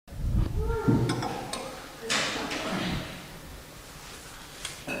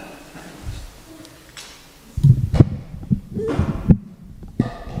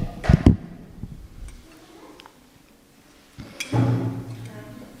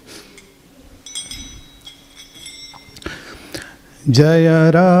जय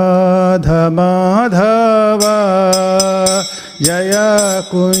राधा माधव जय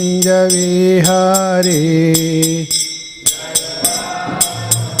कुंज विहारी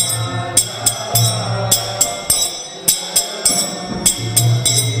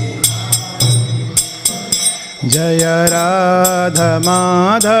जय राधा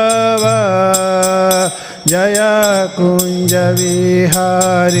माधव जय कुंज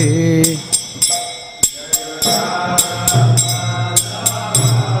विहारी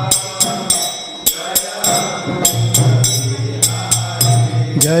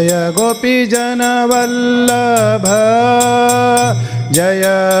जय गोपी जन वल्लभ जय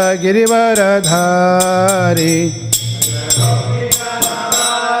गिरिवरधारी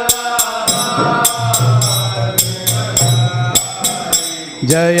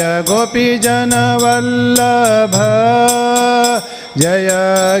जय गोपी जन वल्लभ जय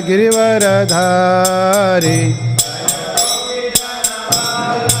गिरिवरधारी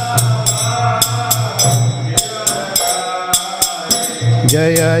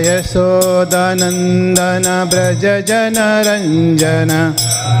जय यशोदानंदन ब्रज जन रंजन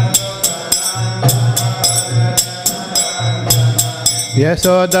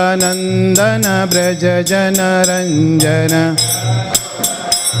यशोदानंदन ब्रज जन रंजन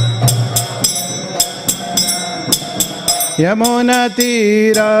यमुना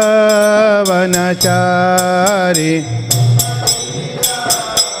तीरा वनचारी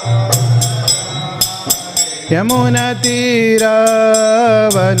यमुना तीरा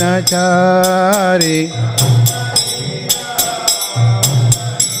वनचारी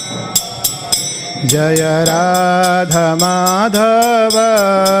जय राधा माधव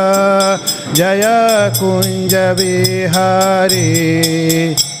जय कुंज विहारी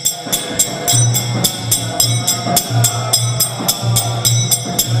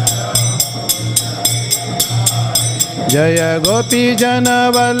जय गोपी जन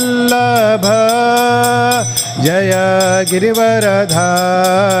वल्लभ जय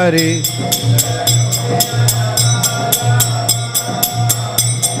गिरिवरधारी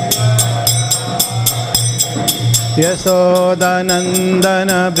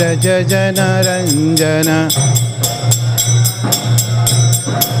यशोदानंदन ब्रज जन रंजन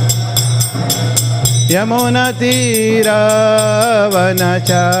यमुना तीरा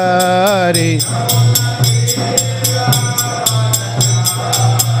वनचारी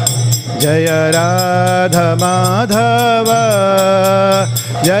जय राधा माधव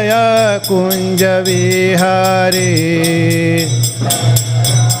जय कुंज विहारी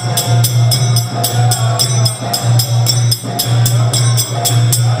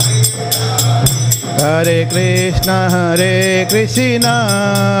हरे कृष्ण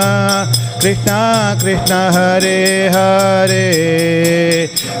कृष्ण कृष्ण हरे हरे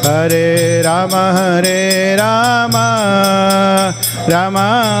हरे राम राम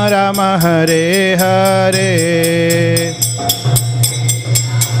राम हरे हरे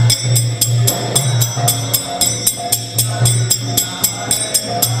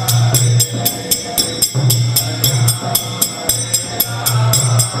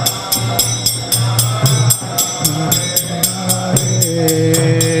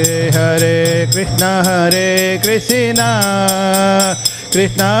हरे कृष्ण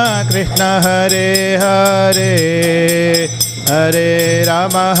कृष्ण कृष्ण हरे हरे हरे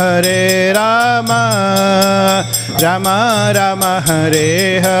राम राम राम हरे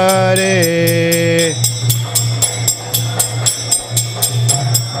हरे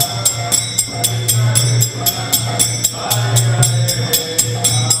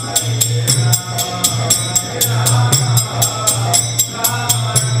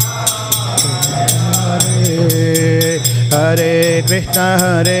हरे कृष्ण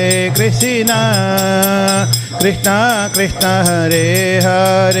कृष्ण कृष्ण हरे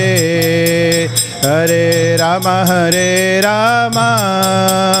हरे हरे राम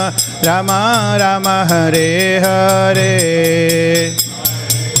राम राम हरे हरे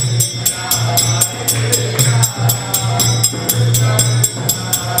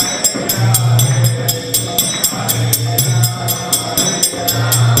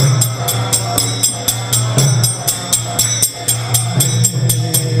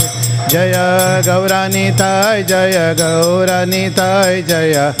जय गौरानीताय जय गौरानीताय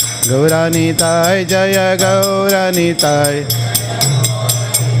जय गौरानीताय जय गौरानीताय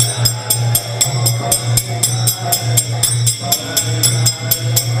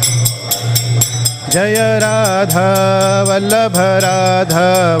जय राधा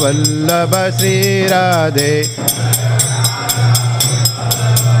वल्लभ श्री राधे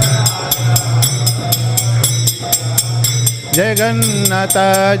जगन्नाथ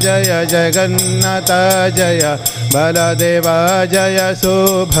जय जगन्नाथ जय बलदेवा जय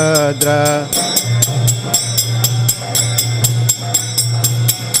सुभद्रा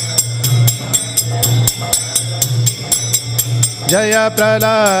जय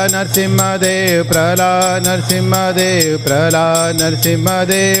प्रहलाद नरसिंहदेव प्रहलाद नरसिंहदेव प्रहलाद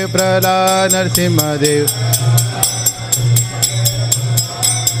नरसिंहदेव प्रहलाद नरसिंहदेव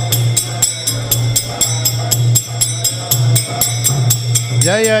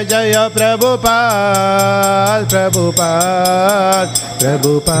जय जय प्रभुपाद प्रभुपाद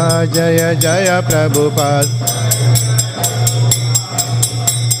प्रभुपाद जय जय प्रभुपाद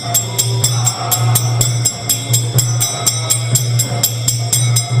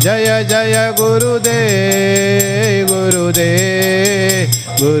जय जय गुरुदेव गुरुदेव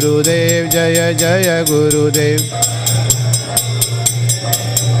गुरुदेव जय जय गुरुदेव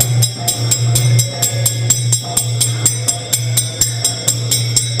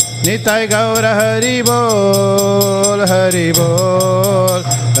निताय गौर हरि बोल हरि बोल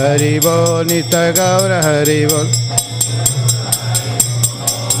हरि बोल निताय गौर हरि बोल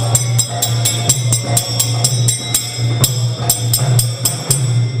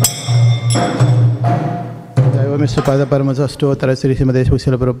मिस्टर पाद परम स्तोत्र श्री श्रीमद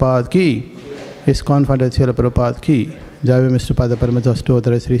शिल प्रभुपाद की इस्कॉन फाउंडर शिल प्रभुपाद की जय मिस्टर पाद परम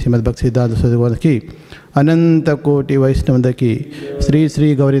स्तोत्र श्री श्रीमद भक्ति सिद्धांत सरस्वती की अनंत कोटि वैष्णव की श्री श्री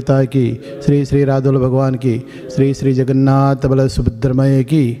गौरीता की श्री श्री राधोल भगवान की श्री श्री जगन्नाथ बल सुभद्रमय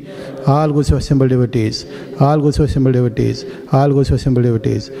की all goes to assembled devotees, all goes to assembled devotees, all goes to assembled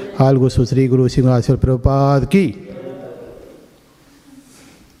devotees, all goes to Sri Guru Singh Prabhupada ki.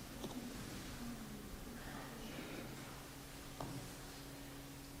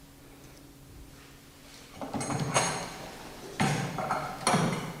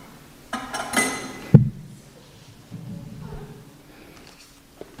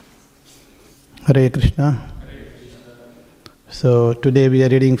 Hare Krishna. So today we are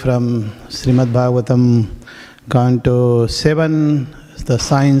reading from Srimad Bhagavatam, Canto 7, the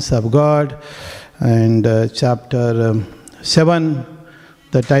Science of God, and chapter 7.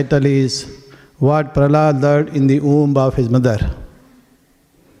 The title is What Prahlad Learned in the Womb of His Mother.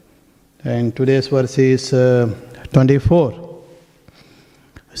 And today's verse is 24.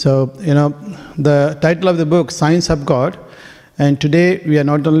 So, the title of the book, Science of God, and today we are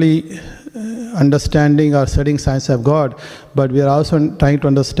not only understanding or studying science of God, but we are also trying to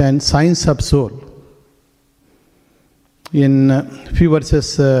understand science of soul. In a few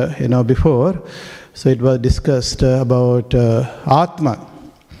verses, before, so it was discussed about Atma.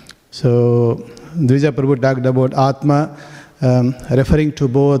 So Dvija Prabhu talked about Atma, referring to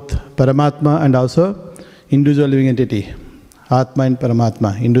both Paramatma and also individual living entity. Atma and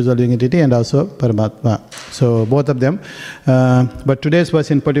Paramatma, individual living entity and also Paramatma. So both of them. But today's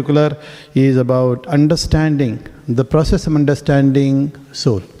verse in particular is about understanding, the process of understanding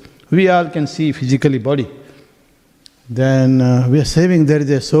soul. We all can see physically body. Then we are saying there is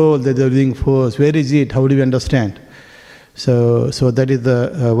a soul, there is a living force. Where is it? How do we understand? So that is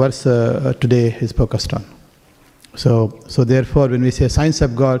the verse today is focused on. So therefore, when we say science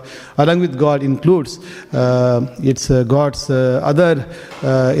of God, along with God includes it's God's other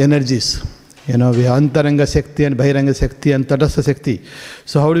energies. We have Antaranga Shakti and Bahiranga Shakti and Tadasa Shakti.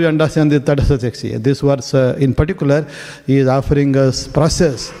 So how do we understand the Tadasa Shakti? This verse in particular is offering us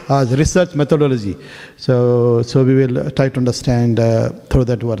process as research methodology. So we will try to understand through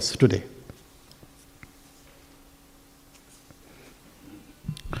that verse today.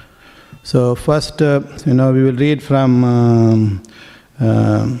 So first, we will read from,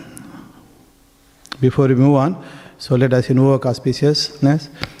 before we move on, so let us invoke auspiciousness.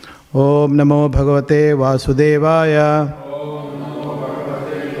 Om Namo Bhagavate Vasudevaya.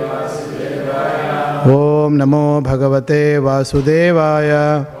 Om Namo Bhagavate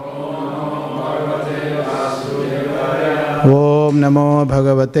Vasudevaya. Om Namo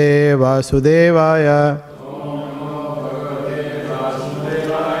Bhagavate Vasudevaya.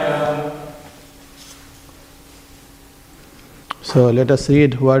 So let us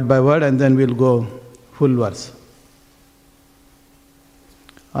read word by word and then we'll go full verse.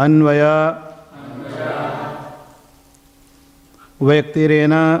 Anvaya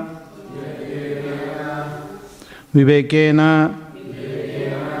Vyaktirena Vivekena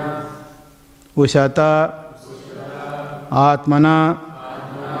Ushata Atmana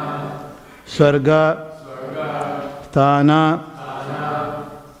Swarga Sthana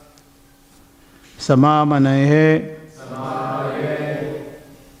Samamanehe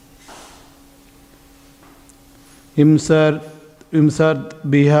Imsard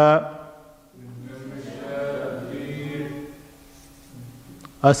biha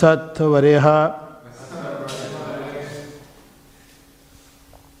असत्वरेह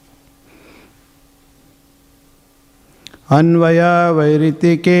अन्वया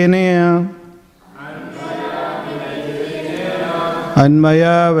वैरितिकेन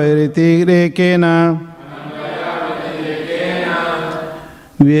अन्वया वैरितिरेकेन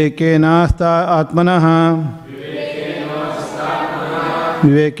विवेकेनास्ता आत्मनः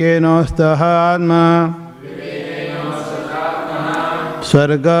विवेकेनोस्तः आत्मा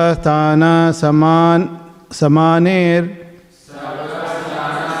स्वर्गस्थान समानेर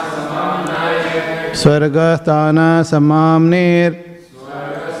स्वर्गस्थान समाम्नेर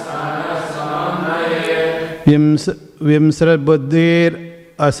विंसृबुद्धिर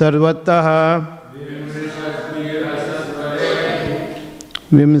असर्वतः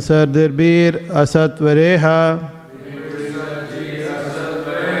विंसर्दिर्बीर असत्वरेह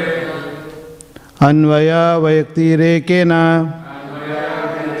अन्वया वैयक्तिरेकेन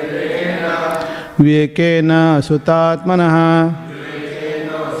विवेकेन सुतात्मनः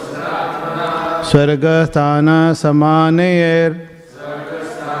स्वर्गस्थान समानेर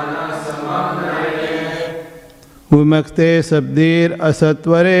विमुक्ते शब्दीर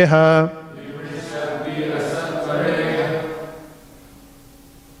असत्वरेह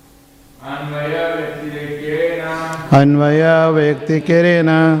अन्वया वैयक्तिकेन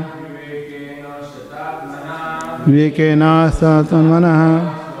विवेकेन सतात्मनः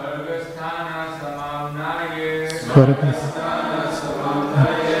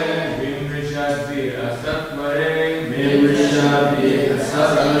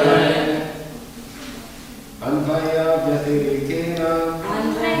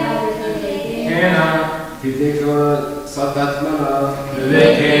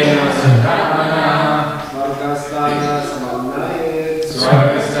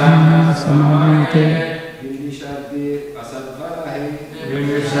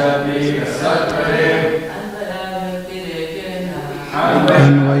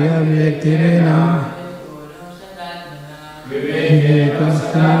अन्वया व्यक्तिरेण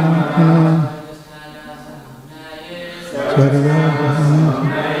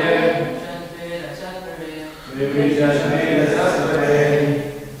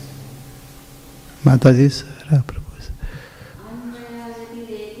माता जी सारा प्रभु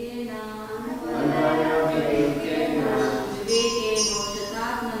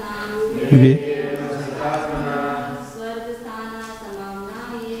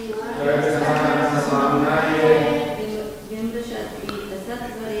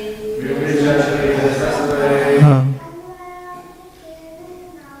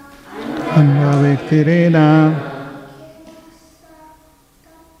व्यक्तिरेण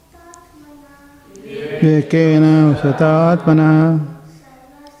विवेकेन सतात्मनः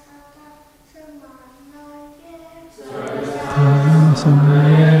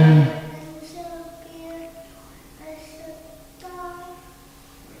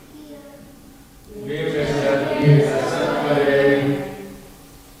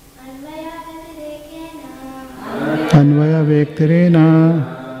अन्वय व्यक्तिरेण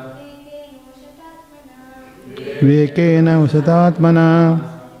विवेकेन सतात्मना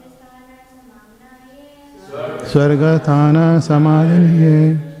स्वर्गस्थान समाधिनिये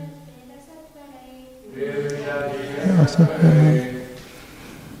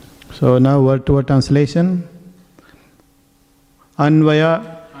So now word to word translation. Anvaya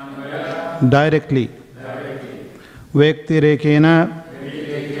directly. Vyaktirekena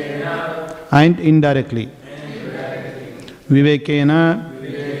and indirectly. Vivekena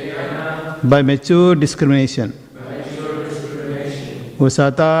by mature discrimination.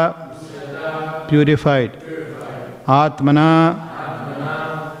 Usata purified.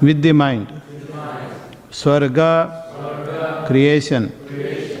 Atmana with the mind. Swarga creation.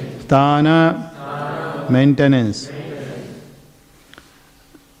 Sthana maintenance.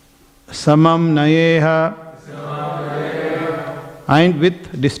 Samam nayeha and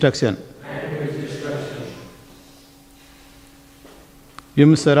with destruction.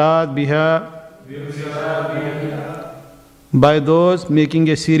 Vimsarat biha by those making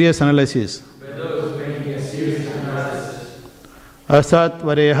a serious analysis. Asat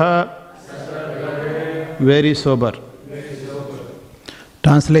vareha very sober.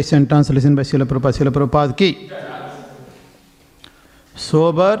 Translation by Srila Prabhupada ki.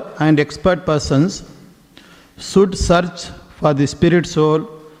 Sober and expert persons should search for the spirit soul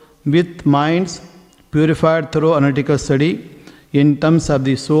with minds purified through analytical study in terms of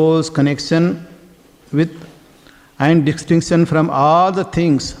the soul's connection with and distinction from all the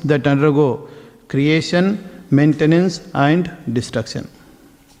things that undergo creation, maintenance and destruction.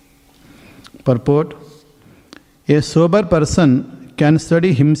 Purport: a sober person can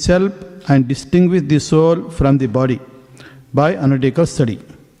study himself and distinguish the soul from the body by analytical study.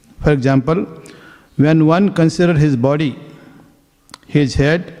 For example, when one considers his body, his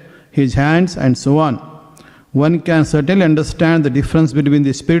head, his hands, and so on, one can certainly understand the difference between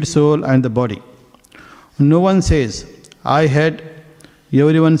the spirit soul and the body. No one says, I head,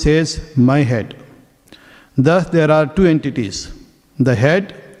 everyone says, my head. Thus, there are two entities, the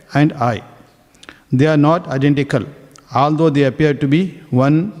head and I. They are not identical, although they appear to be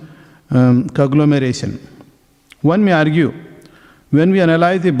one conglomeration. One may argue, when we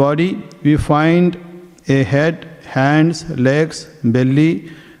analyze the body, we find a head, hands, legs,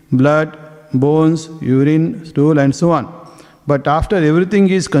 belly, blood, bones, urine, stool, and so on. But after everything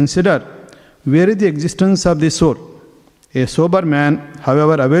is considered, where is the existence of the soul? A sober man,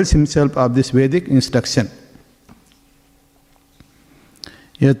 however, avails himself of this Vedic instruction.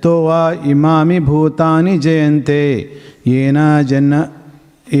 Yato va imami bhutani jayante yena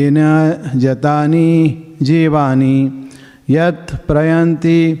jatani jivani yat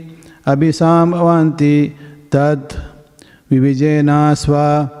prayanti abhisamvanti tad vivijena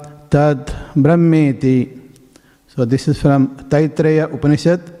sva tad brahmeti. So this is from Taittiriya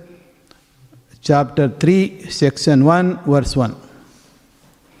Upanishad, chapter 3, section 1, verse 1.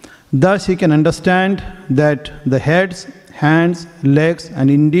 Thus he can understand that the heads, hands, legs, and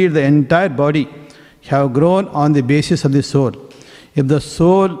indeed the entire body have grown on the basis of the soul. If the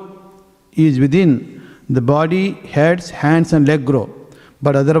soul is within, the body, heads, hands, and legs grow,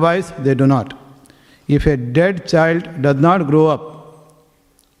 but otherwise they do not. If a dead child does not grow up,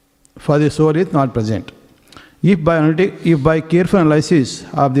 for the soul is not present. If by careful analysis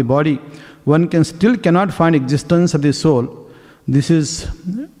of the body, one still cannot find existence of the soul, this is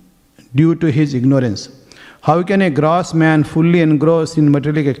due to his ignorance. How can a gross man fully engrossed in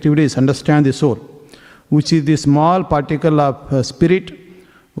material activities understand the soul, which is the small particle of spirit,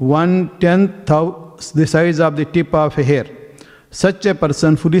 1/10th the size of the tip of a hair? Such a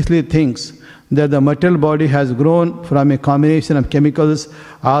person foolishly thinks that the material body has grown from a combination of chemicals,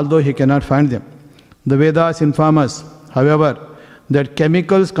 although he cannot find them. The Vedas inform us, however, that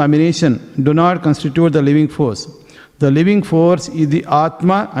chemicals combination do not constitute the living force. The living force is the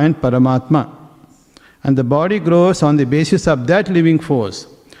Atma and Paramatma, and the body grows on the basis of that living force.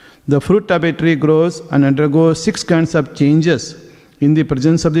 The fruit of a tree grows and undergoes 6 kinds of changes in the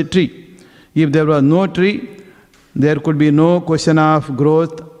presence of the tree. If there was no tree, there could be no question of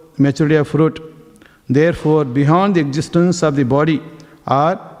growth, maturity of fruit. Therefore, beyond the existence of the body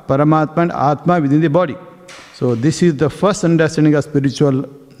are Paramatma and Atma within the body. So this is the first understanding of spiritual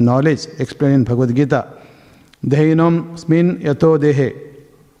knowledge explained in Bhagavad Gita. Dehinam smin yato dehe.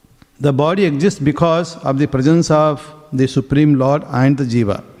 The body exists because of the presence of the Supreme Lord and the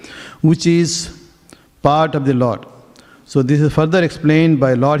Jiva, which is part of the Lord. So this is further explained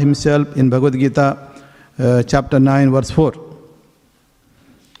by Lord himself in Bhagavad Gita, chapter 9, verse 4.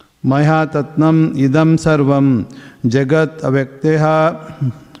 Maya tatnam idam sarvam jagat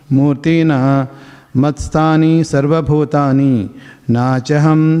avekteha murtina matstani sarvabhutani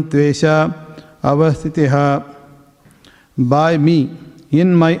nachaham tvesha avastitiha. By me,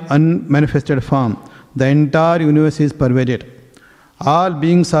 in my unmanifested form, the entire universe is pervaded. All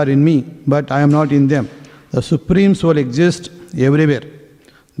beings are in me, but I am not in them. The Supreme Soul exists everywhere.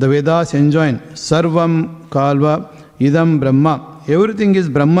 The Vedas enjoin Sarvam Kalva Idam Brahma. Everything is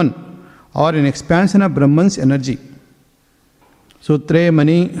Brahman, or an expansion of Brahman's energy. Sutre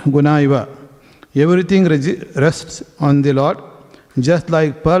Mani Guna Iva. Everything rests on the Lord, just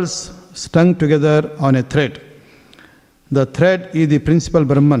like pearls strung together on a thread. The thread is the principal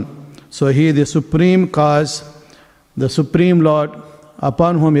Brahman. So he is the supreme cause, the supreme Lord,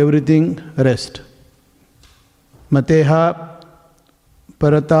 upon whom everything rests. Mateha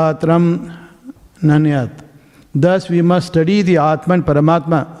Paratatram Nanyat. Thus we must study the Atma and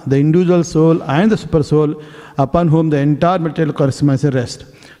Paramatma, the individual soul and the super soul, upon whom the entire material correspondence rests.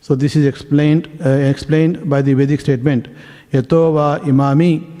 So this is explained by the Vedic statement, Yato va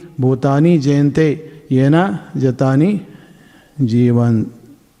imami bhutani jayante yena jatani jivanti.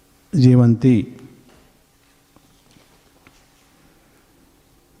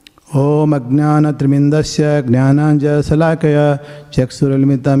 Om Ajnana Trimindasya Jnananja Salakaya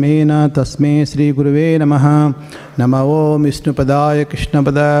Chaksurulmitamena Tasme Sri Guruve Namaha. Nama Om Vishnu Padaya Krishna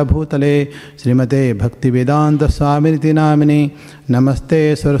Pada Bhutale Srimate Bhakti Vedanta Swaminiti Namini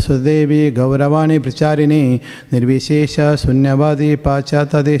Namaste Saraswadevi Gauravani Pracharini Nirvishesha Sunyavadi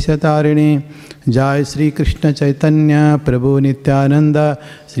Pachata Deshatarini. Jai Sri Krishna Chaitanya Prabhu Nityananda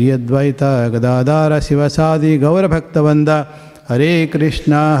Sri Advaita Gadadara Sivasadi Gaura Bhaktavanda Hare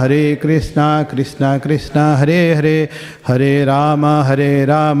Krishna, Krishna Krishna, Hare Hare, Hare Rama,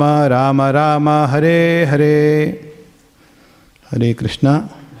 Rama Rama, Hare Hare. Hare Krishna.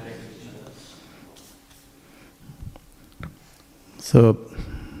 So,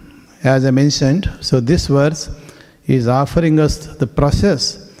 as I mentioned, so this verse is offering us the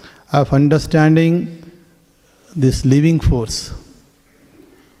process of understanding this living force.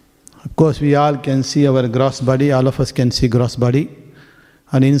 Of course, we all can see our gross body, all of us can see gross body.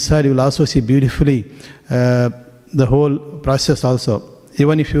 And inside you will also see beautifully the whole process also.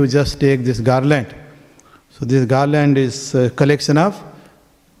 Even if you just take this garland. So this garland is a collection of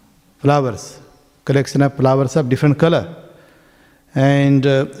flowers. Collection of flowers of different color. And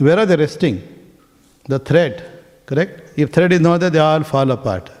where are they resting? The thread, correct? If thread is not there, they all fall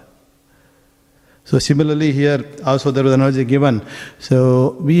apart. So similarly here also there was analogy given.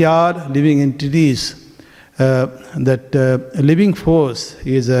 So we are living entities. That living force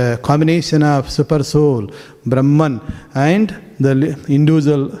is a combination of super soul, Brahman, and the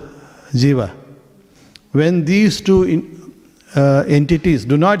individual Jiva. When these two entities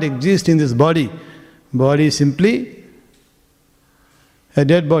do not exist in this body, body is simply a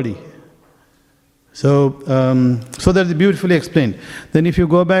dead body. So that is beautifully explained. Then if you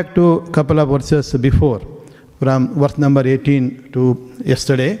go back to a couple of verses before, from verse number 18 to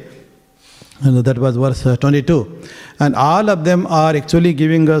yesterday, and that was verse 22. And all of them are actually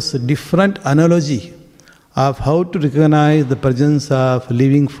giving us different analogy of how to recognize the presence of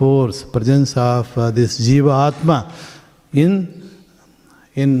living force, presence of this Jiva Atma in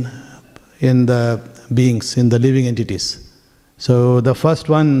the beings, in the living entities. So the first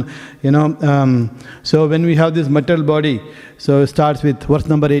one, so when we have this material body, so it starts with verse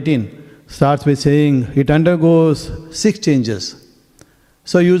number 18, starts with saying it undergoes 6 changes.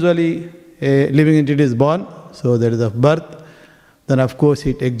 So usually a living entity is born, so there is a birth, then of course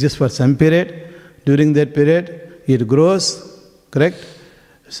it exists for some period. During that period, it grows, correct?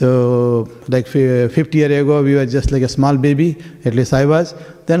 So like 50 years ago, we were just like a small baby, at least I was.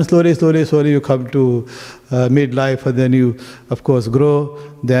 Then slowly you come to midlife, and then you, of course, grow,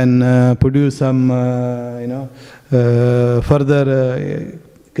 then produce some, further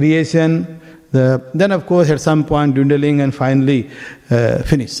creation. Then, of course, at some point, dwindling and finally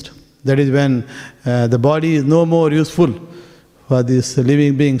finished. That is when the body is no more useful for this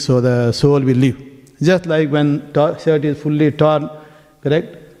living being, so the soul will leave. Just like when shirt is fully torn,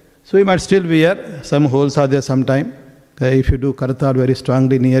 correct? So you might still wear, some holes are there sometime. If you do kartar very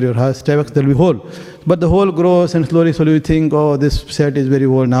strongly near your heart, there will be hole. But the hole grows and slowly you think, oh, this shirt is very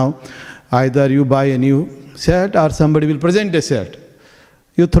old now. Either you buy a new shirt or somebody will present a shirt.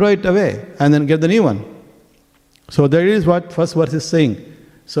 You throw it away and then get the new one. So that is what first verse is saying.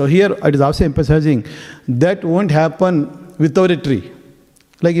 So here it is also emphasizing that won't happen without a tree.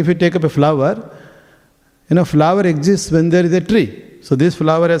 Like if you take up a flower, flower exists when there is a tree. So this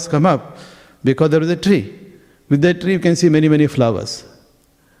flower has come up because there is a tree. With that tree you can see many, many flowers.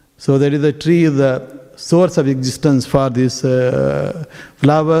 So there is a tree, the source of existence for these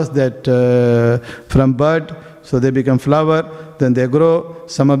flowers that from bud, so they become flower, then they grow,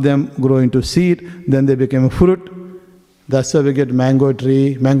 some of them grow into seed, then they become a fruit. That's why we get mango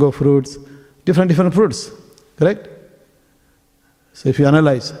tree, mango fruits, different fruits, correct? So if you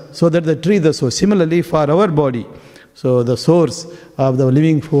analyze, so that the tree, the source. Similarly for our body, so the source of the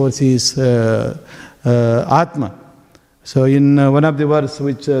living force is Atma. So in one of the verses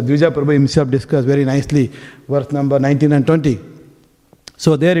which Dvija Prabhu himself discussed very nicely, verse number 19 and 20.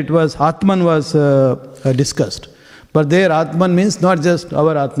 So there it was, Atman was discussed. But there Atman means not just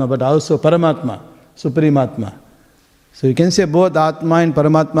our Atma, but also Paramatma, Supreme Atma. So you can say both Atma and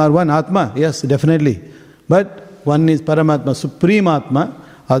Paramatma are one Atma, yes, definitely. But one is Paramatma, Supreme Atma,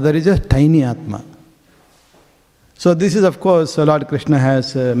 other is a tiny Atma. So this is, of course, Lord Krishna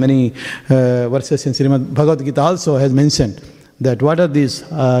has many verses in Srimad Bhagavad Gita also has mentioned that what are these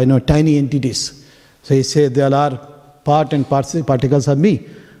tiny entities. So he said they all are part and particles of me.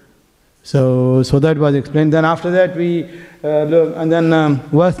 So that was explained. Then after that we look, and then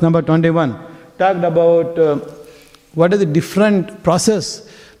verse number 21 talked about what is the different process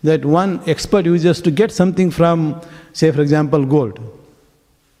that one expert uses to get something from, say for example, gold.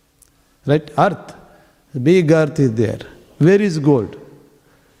 Right? Earth. The big earth is there. Where is gold?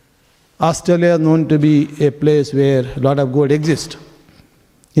 Australia is known to be a place where a lot of gold exists.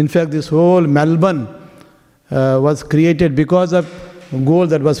 In fact, this whole Melbourne was created because of gold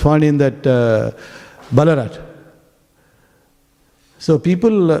that was found in that Ballarat. So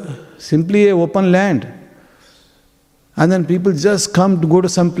people simply open land. And then people just come to go to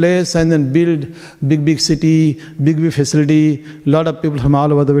some place and then build big city, big facility. A lot of people from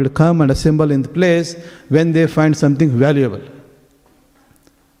all over the world come and assemble in the place when they find something valuable.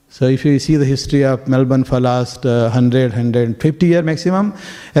 So if you see the history of Melbourne for last 150 years maximum,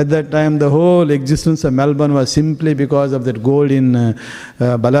 at that time the whole existence of Melbourne was simply because of that gold in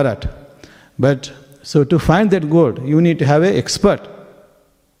Ballarat. But so to find that gold, you need to have an expert.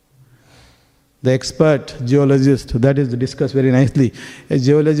 The expert geologist, that is discussed very nicely. A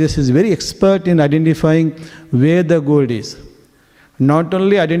geologist is very expert in identifying where the gold is. Not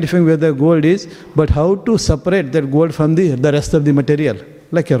only identifying where the gold is, but how to separate that gold from the rest of the material,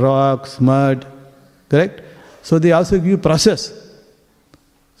 like rocks, mud, correct? So they also give you process.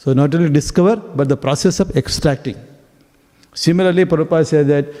 So not only discover, but the process of extracting. Similarly, Prabhupada said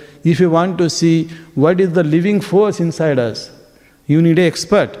that if you want to see what is the living force inside us, you need an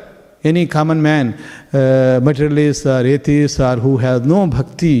expert. Any common man, materialist or atheist or who has no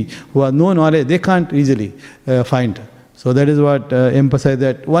bhakti, who has no knowledge, they can't easily find. So that is what emphasize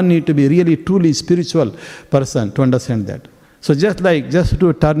that one need to be really truly spiritual person to understand that. So just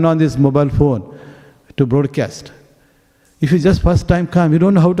to turn on this mobile phone to broadcast. If you just first time come, you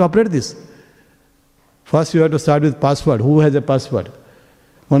don't know how to operate this. First you have to start with password. Who has a password?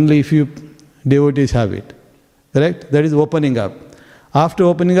 Only if you devotees have it. Correct? That is opening up. After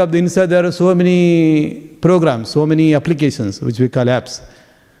opening up the inside, there are so many programs, so many applications, which we call apps.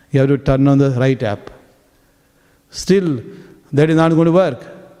 You have to turn on the right app. Still, that is not going to work.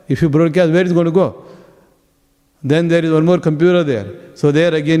 If you broadcast, where is it going to go? Then there is one more computer there. So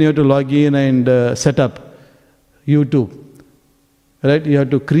there again you have to log in and set up YouTube. Right? You have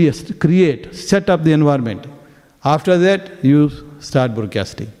to create, set up the environment. After that, you start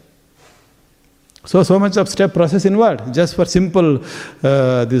broadcasting. So much of step process involved, just for simple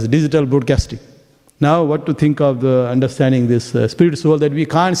this digital broadcasting. Now what to think of the understanding this spirit soul that we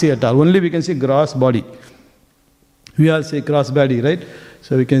can't see at all. Only we can see gross body. We all say gross body, right?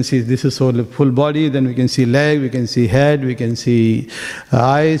 So we can see this is soul, full body, then we can see leg, we can see head, we can see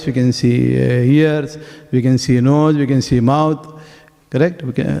eyes, we can see ears, we can see nose, we can see mouth, correct?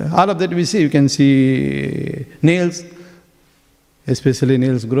 All of that we see. We can see nails. Especially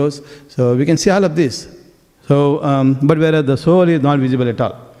nails grows. So we can see all of this. So, but whereas the soul is not visible at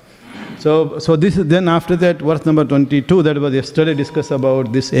all. So this is then after that, verse number 22, that was yesterday discussed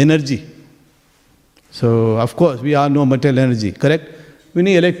about this energy. So of course we all know material energy, correct? We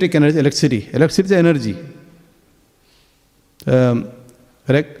need electric energy, electricity. Electricity is energy.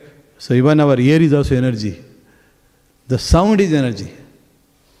 Correct? So even our ear is also energy. The sound is energy.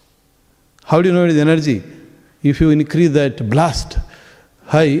 How do you know it is energy? If you increase that blast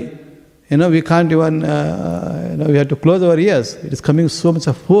high, we can't even, we have to close our ears. It is coming so much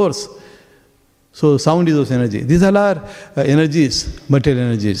of force. So sound is also energy. These all are energies, material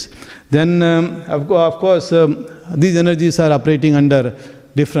energies. Then, of course, these energies are operating under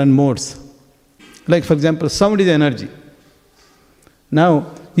different modes. Like, for example, sound is energy. Now,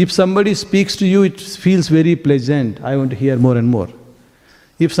 if somebody speaks to you, it feels very pleasant. I want to hear more and more.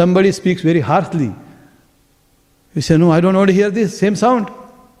 If somebody speaks very harshly, you say, no, I don't want to hear this, same sound.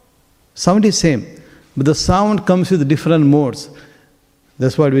 Sound is same. But the sound comes with different modes.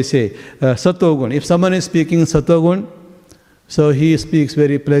 That's what we say. Sattva-gun. If someone is speaking Sattva-gun, so he speaks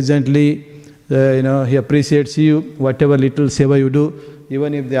very pleasantly, he appreciates you, whatever little seva you do,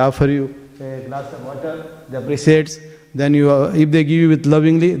 even if they offer you a glass of water, they appreciate. Then if they give you with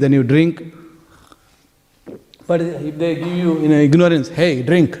lovingly, then you drink. But if they give you in ignorance, hey,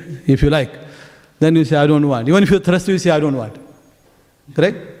 drink if you like. Then you say, I don't want. Even if you thirst, you say, I don't want.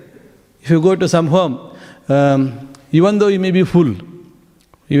 Correct? If you go to some home, even though you may be full,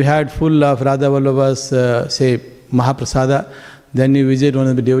 you had full of Radha Vallabhas, say, Mahaprasada, then you visit one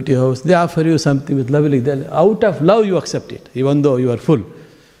of the devotee house, they offer you something with lovely. Then out of love you accept it, even though you are full.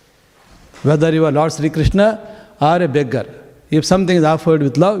 Whether you are Lord Sri Krishna or a beggar, if something is offered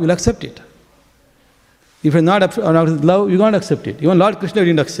with love, you will accept it. If you are not with love, you won't accept it. Even Lord Krishna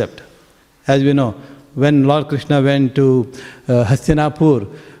didn't accept. As we know, when Lord Krishna went to Hastinapur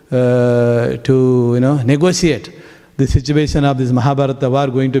to negotiate the situation of this Mahabharata war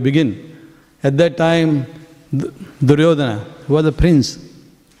going to begin, at that time Duryodhana was a prince.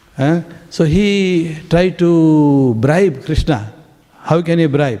 So he tried to bribe Krishna. How can he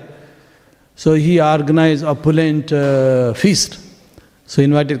bribe? So he organized opulent feast. So he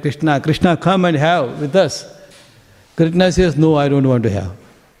invited Krishna. Krishna, come and have with us. Krishna says, no, I don't want to have.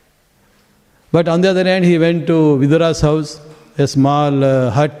 But on the other hand, he went to Vidura's house, a small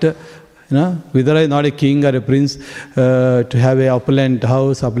hut, Vidura is not a king or a prince to have a opulent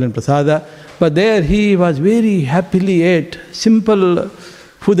house, opulent prasada. But there he was very happily ate simple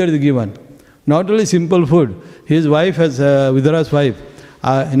food that is given. Not only simple food, his wife, as Vidura's wife,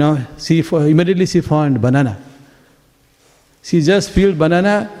 immediately she found banana. She just peeled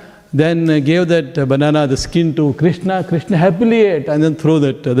banana, then gave that banana, the skin to Krishna. Krishna happily ate and then threw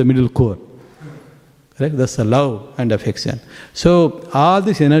that the middle core. Correct? That's the love and affection. So all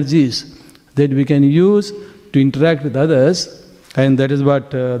these energies that we can use to interact with others, and that is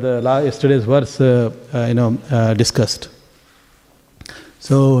what yesterday's verse discussed.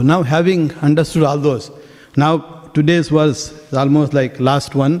 So now having understood all those, now today's verse is almost like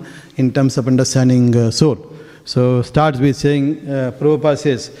last one in terms of understanding soul. So starts with saying, Prabhupada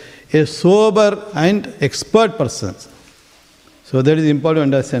says, a sober and expert person. So that is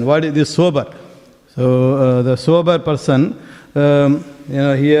important to understand. What is this sober? So the sober person,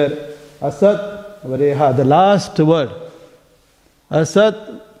 here, Asat Vareha, the last word.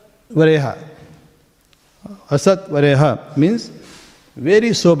 Asat Vareha. Asat Vareha means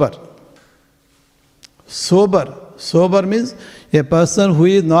very sober. Sober. Sober means a person who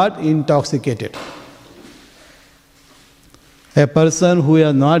is not intoxicated. A person who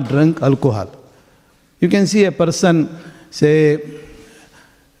has not drunk alcohol. You can see a person, say,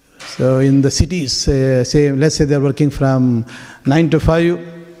 so in the cities, let's say they are working from 9 to 5,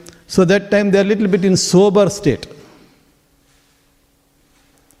 so that time they are a little bit in sober state.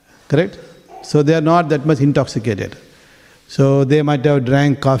 Correct? So they are not that much intoxicated. So they might have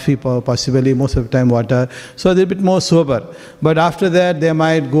drank coffee, possibly most of the time water. So they're a bit more sober. But after that, they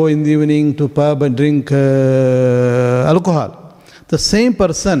might go in the evening to pub and drink alcohol. The same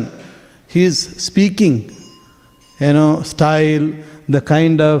person, his speaking, style, the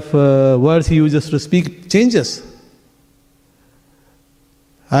kind of words he uses to speak changes.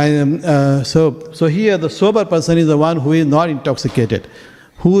 So here the sober person is the one who is not intoxicated,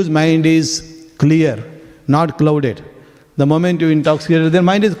 whose mind is clear, not clouded. The moment you intoxicate, their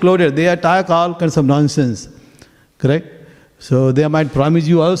mind is clouded. They attack all kinds of nonsense. Correct? So they might promise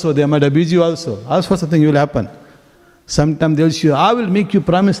you also, they might abuse you also. All sorts of things will happen. Sometimes they will say, I will make you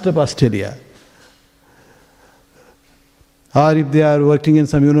promise to Australia. Or if they are working in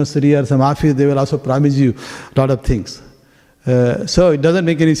some university or some office, they will also promise you a lot of things. So it doesn't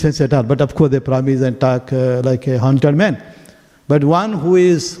make any sense at all. But of course they promise and talk like a haunted man. But one who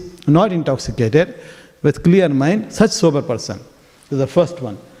is not intoxicated, with clear mind, such sober person is the first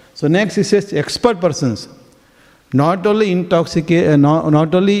one. So next he says expert persons. Not only intoxicated,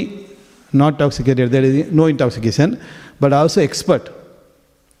 not only not intoxicated, there is no intoxication, but also expert.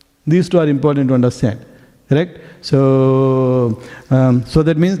 These two are important to understand. Correct? So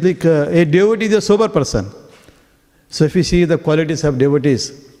that means like a devotee is a sober person. So if you see the qualities of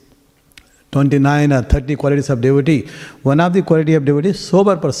devotees, 29 or 30 qualities of devotee, one of the quality of devotee is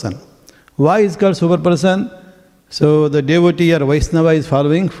sober person. Why is called sober person? So the devotee or Vaishnava is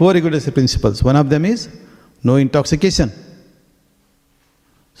following 4 regulatory principles. One of them is no intoxication.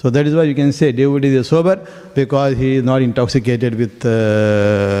 So that is why you can say devotee is sober because he is not intoxicated with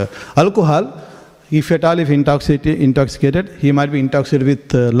alcohol. If at all if intoxicated, he might be intoxicated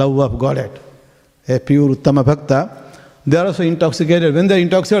with love of Godhead. A pure Uttama Bhakta. They are also intoxicated. When they are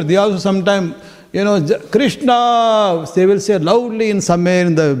intoxicated, they also sometimes, Krishna, they will say loudly in somewhere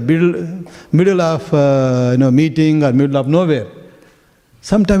in the middle of meeting or middle of nowhere.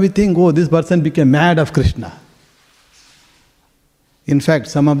 Sometimes we think, oh, this person became mad of Krishna. In fact,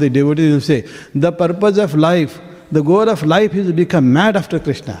 some of the devotees will say, the purpose of life, the goal of life is to become mad after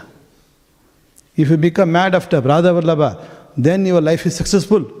Krishna. If you become mad after Vraja-ra, then your life is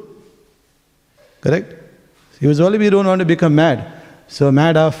successful. Correct? Usually we don't want to become mad. So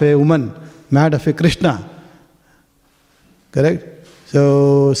mad of a woman, mad of a Krishna. Correct?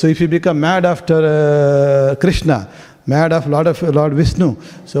 So if you become mad after Krishna, mad of Lord Vishnu,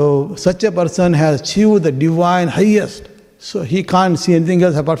 so such a person has achieved the divine highest. So he can't see anything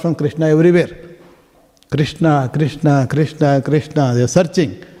else apart from Krishna everywhere. Krishna, Krishna, Krishna, Krishna, they are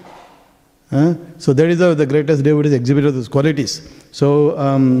searching. So that is how the greatest devotees exhibited those qualities. So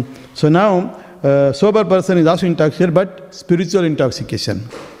now, sober person is also intoxicated, but spiritual intoxication.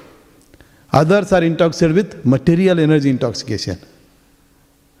 Others are intoxicated with material energy intoxication.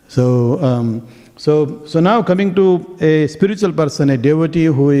 So now coming to a spiritual person, a devotee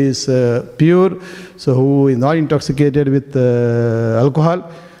who is pure, so who is not intoxicated with alcohol,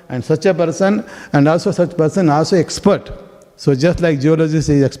 and such a person, and also such person also expert. So just like geologist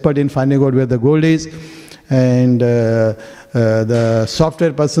is expert in finding out where the gold is, and the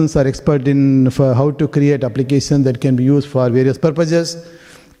software persons are expert in for how to create applications that can be used for various purposes.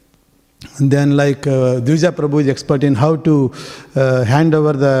 And then like Vraja Prabhu is expert in how to hand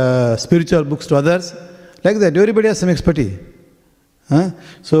over the spiritual books to others. Like that, everybody has some expertise.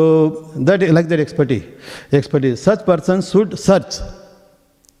 So that like that expertise. Such persons should search.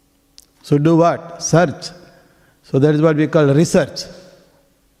 So do what? Search. So that is what we call research.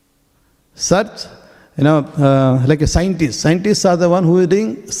 Search, like a scientist. Scientists are the one who is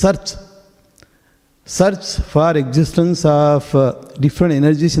doing search. Search for existence of different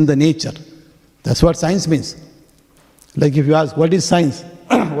energies in the nature. That's what science means. Like if you ask, what is science?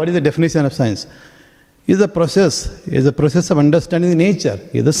 What is the definition of science? Is a process of understanding nature.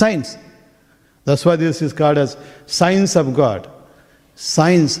 Is the science. That's why this is called as science of God.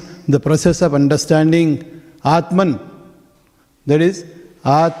 Science, the process of understanding Atman. That is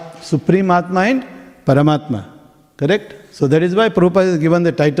Supreme Atma and Paramatma. Correct? So that is why Prabhupada is given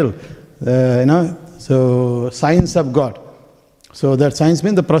the title, so science of God. So that science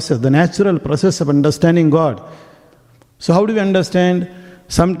means the process, the natural process of understanding God. So how do we understand?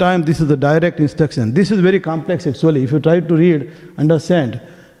 Sometimes this is the direct instruction. This is very complex actually. If you try to read, understand.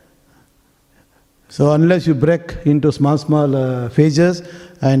 So unless you break into small phases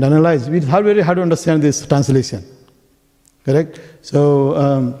and analyze, it's very hard to understand this translation. Correct?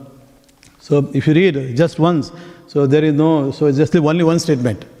 So if you read just once, so there is so it's just only one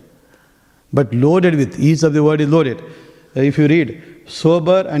statement. But loaded with, each of the word is loaded. If you read,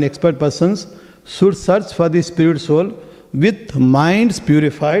 sober and expert persons should search for the spirit soul with minds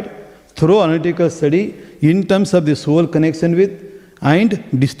purified through analytical study in terms of the soul connection with and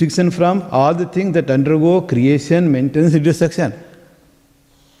distinction from all the things that undergo creation, maintenance, and destruction.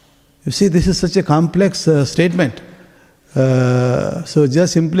 You see, this is such a complex statement. So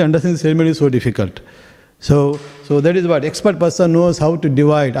just simply understanding the statement is so difficult. So that is what expert person knows how to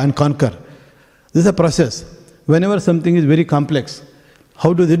divide and conquer. This is a process. Whenever something is very complex,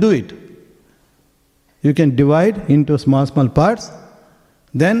 how do they do it? You can divide into small parts,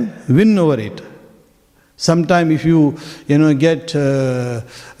 then win over it. Sometime if you get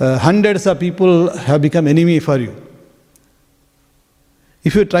hundreds of people have become enemy for you.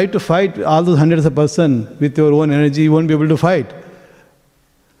 If you try to fight all those hundreds of persons with your own energy, you won't be able to fight.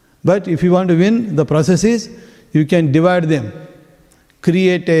 But if you want to win, the process is you can divide them,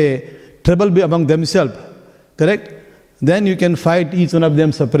 create a trouble among themselves, correct? Then you can fight each one of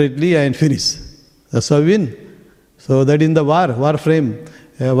them separately and finish. That's how you win. So that in the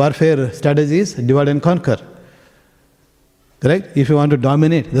warfare strategies, divide and conquer. Correct? If you want to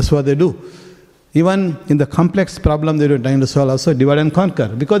dominate, that's what they do. Even in the complex problem they are trying to solve, also divide and conquer.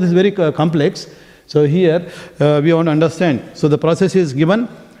 Because it's very complex, so here we want to understand. So the process is given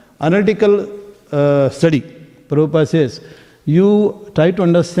analytical study. Prabhupada says, you try to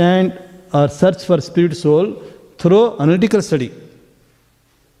understand or search for spirit soul through analytical study.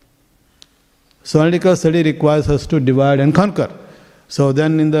 So analytical study requires us to divide and conquer. So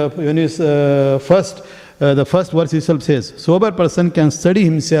then the first verse itself says, sober person can study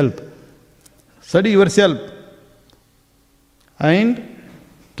himself. Study yourself and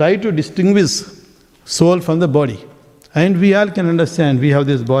try to distinguish soul from the body. And we all can understand, we have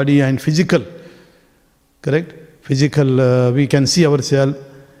this body and physical, correct? Physical, we can see ourselves,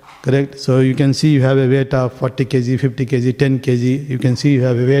 correct? So you can see you have a weight of 40 kg, 50 kg, 10 kg, you can see you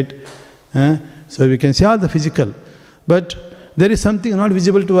have a weight. So we can see all the physical. But there is something not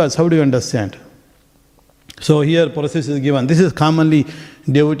visible to us, how do you understand? So here process is given. This is commonly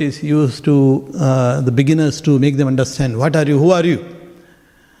devotees used to, the beginners to make them understand, what are you, who are you?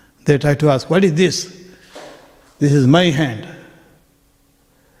 They try to ask, what is this? This is my hand.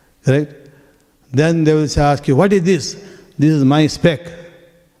 Correct? Then they will ask you, what is this? This is my speck.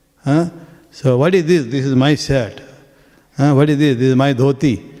 So what is this? This is my shirt. What is this? This is my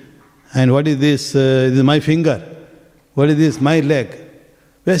dhoti. And what is this? This is my finger. What is this? My leg.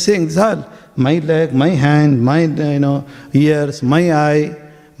 We are saying, these are my leg, my hand, my ears, my eye,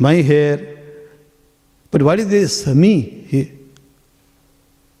 my hair. But what is this? Me.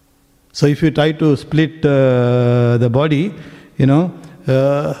 So if you try to split the body,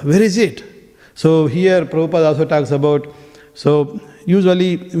 where is it? So here Prabhupada also talks about, so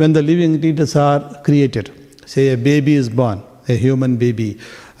usually when the living entities are created, say a baby is born, a human baby,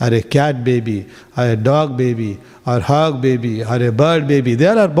 or a cat baby, or a dog baby, or hog baby, or a bird baby, they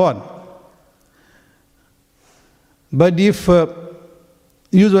all are born. But if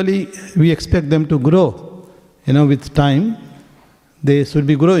usually we expect them to grow, with time, they should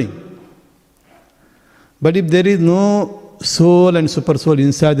be growing. But if there is no soul and super soul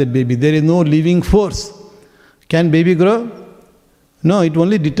inside that baby, there is no living force, can baby grow? No, it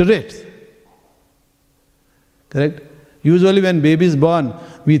only deteriorates. Correct? Usually when baby is born,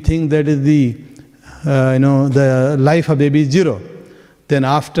 we think that is the life of baby is 0. Then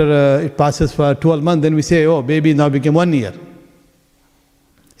after it passes for 12 months, then we say, oh, baby now became 1 year.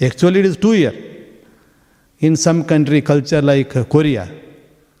 Actually it is 2 years. In some country, culture like Korea,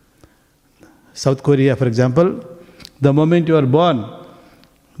 South Korea for example, the moment you are born,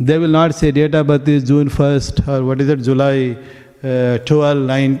 they will not say date of birth is June 1st or what is it, July 12,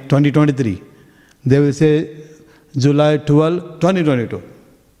 9, 2023. They will say July 12, 2022.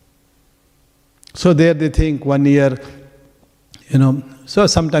 So there they think 1 year, So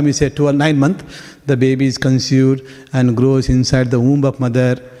sometimes we say 9 months, the baby is conceived and grows inside the womb of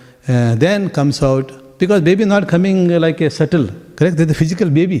mother, then comes out. Because baby is not coming like a shuttle, correct? There's a physical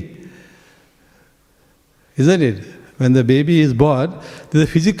baby. Isn't it? When the baby is born, there's a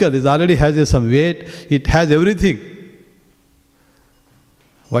physical, it already has some weight, it has everything.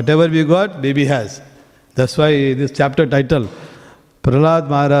 Whatever we got, baby has. That's why this chapter title, Prahlad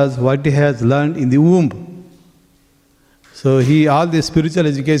Maharaj, what he has learned in the womb. So all the spiritual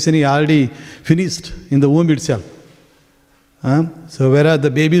education he already finished in the womb itself. So whereas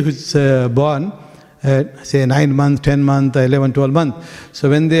the baby which is born, say 9 months, 10 months, 11, 12 months. So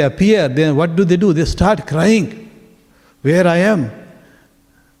when they appear, then what do? They start crying. Where I am?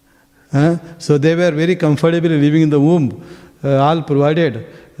 So they were very comfortably living in the womb, all provided,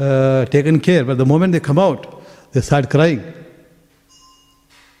 taken care. But the moment they come out, they start crying.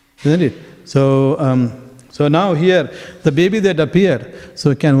 Isn't it? So now here, the baby that appear,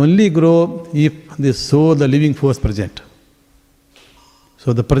 so can only grow if the soul, the living force present.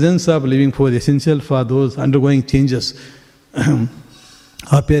 So the presence of living force is essential for those undergoing changes,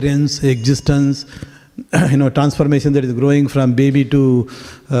 appearance, existence, transformation that is growing from baby to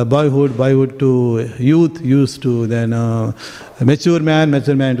boyhood to youth to then mature man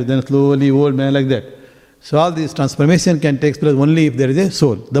to then slowly old man, like that. So all this transformation can take place only if there is a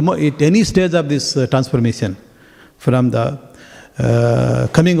soul. At any stage of this transformation, from the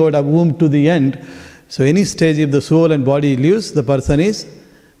coming out of womb to the end, so any stage if the soul and body lives, the person is,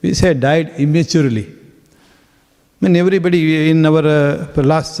 we say, died immaturely. I mean, everybody, in our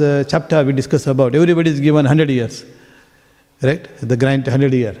last chapter we discussed about, everybody is given 100 years. Right? The grant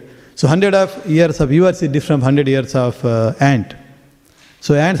 100 years. So 100 years of yours is different from 100 years of ant.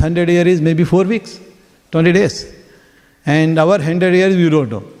 So ant's 100 years is maybe 4 weeks, 20 days. And our 100 years we don't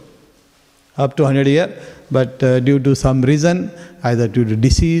know. Up to 100 years. But due to some reason, either due to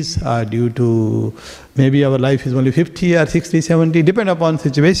disease or due to maybe our life is only 50 or 60, 70, depend upon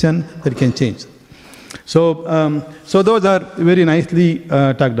situation, that can change. So those are very nicely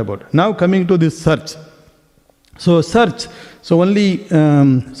talked about. Now coming to this search. So search, so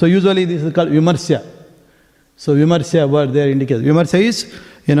usually this is called vimarsya. So vimarsya word there indicates. Vimarsya is,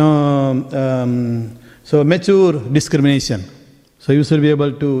 so mature discrimination. So you should be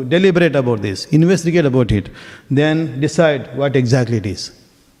able to deliberate about this, investigate about it, then decide what exactly it is.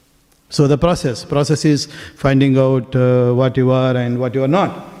 So the process is finding out what you are and what you are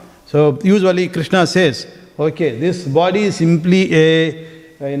not. So usually Krishna says, okay, this body is simply a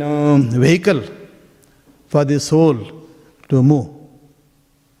vehicle for the soul to move.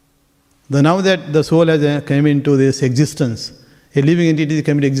 Now that the soul has come into this existence, a living entity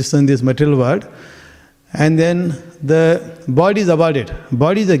came into existence in this material world, and then the body is awarded.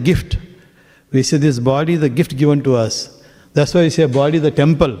 Body is a gift. We say this body is a gift given to us. That's why we say body is a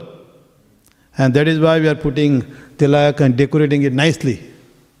temple. And that is why we are putting tilak and decorating it nicely.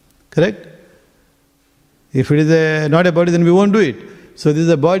 Correct? If it is not a body, then we won't do it. So this is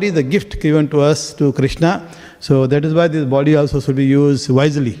a body, the gift given to us, to Krishna. So that is why this body also should be used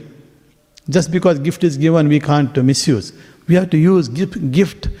wisely. Just because gift is given, we can't misuse. We have to use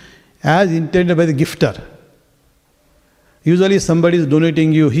gift as intended by the gifter. Usually somebody is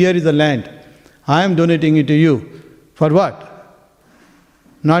donating you, here is the land. I am donating it to you. For what?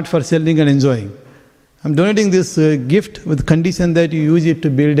 Not for selling and enjoying. I am donating this gift with condition that you use it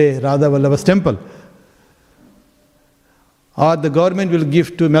to build a Radha Vallabha's temple. Or the government will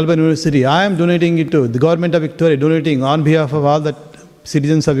give to Melbourne University. I am donating it to the government of Victoria, donating on behalf of all the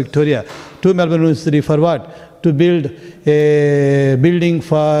citizens of Victoria to Melbourne University for what? To build a building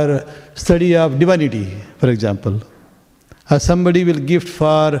for study of divinity, for example. Or somebody will gift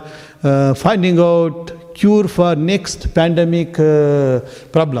for finding out cure for next pandemic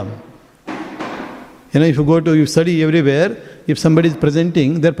problem. If you study everywhere, if somebody is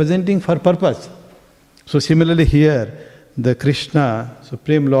presenting, they are presenting for purpose. So similarly here, the Krishna,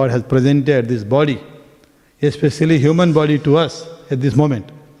 Supreme Lord, has presented this body, especially human body, to us at this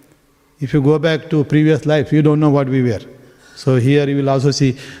moment. If you go back to previous life, you don't know what we were. So here you will also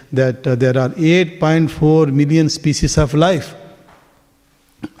see that there are 8.4 million species of life.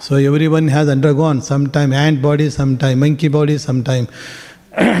 So everyone has undergone sometime ant body, sometime monkey body, sometime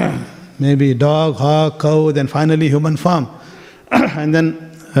maybe dog, hawk, cow, then finally human form. And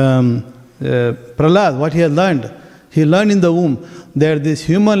then Prahlad, what he has learned? He learned in the womb that this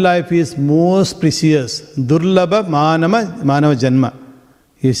human life is most precious. Durlabha manava janma.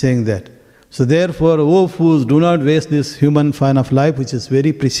 He is saying that. So therefore, O fools, do not waste this human form of life, which is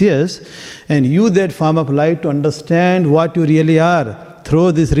very precious, and use that form of life to understand what you really are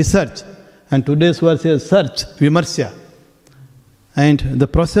through this research. And today's verse is search, vimarsya. And the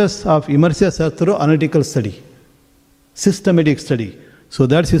process of vimarsya is through analytical study, systematic study. So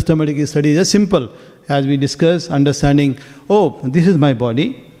that systematic study is simple, as we discussed, understanding, oh, this is my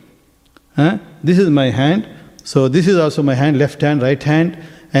body, this is my hand, so this is also my hand, left hand, right hand,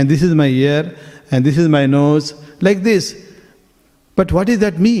 and this is my ear, and this is my nose, like this. But what is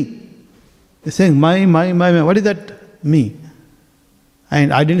that me? They're saying, my, what is that me?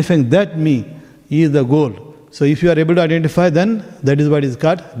 And identifying that me is the goal. So if you are able to identify, then that is what is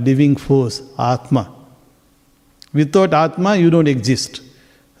called living force, Atma. Without Atma, you don't exist.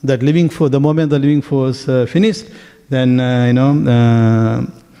 That living force, the moment the living force finished, then,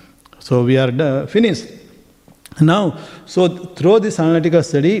 so we are finished. Now, so through this analytical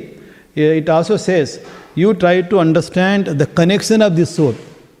study, it also says, you try to understand the connection of this soul,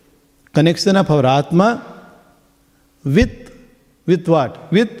 connection of our Atma with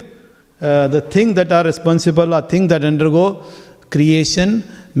what? With the things that are responsible or things that undergo creation,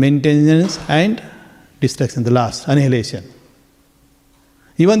 maintenance and destruction, the last, annihilation.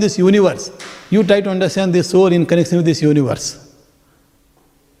 Even this universe, you try to understand this soul in connection with this universe.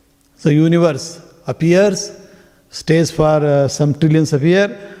 So universe appears, stays for some trillions of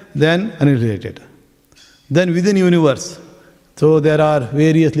years, then annihilated. Then within universe, so there are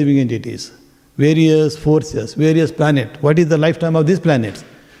various living entities, various forces, various planets. What is the lifetime of these planets?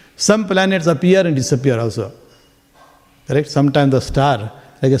 Some planets appear and disappear also. Correct? Sometimes the star,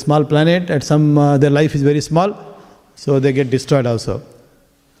 like a small planet, at some their life is very small, so they get destroyed also.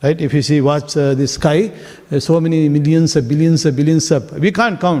 Right? If you see, watch the sky, so many millions of billions of, we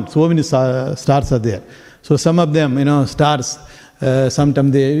can't count, so many stars are there. So some of them, stars,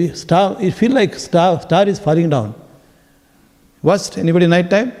 sometimes it feel like star is falling down. Watched anybody night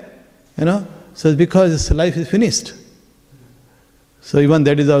time? So it's because life is finished. So even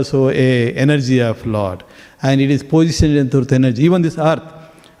that is also a energy of Lord. And it is positioned in truth energy, even this earth.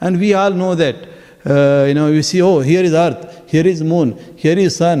 And we all know that, you see, oh, here is earth, here is moon, here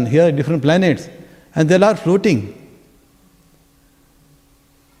is sun, here are different planets. And they are floating.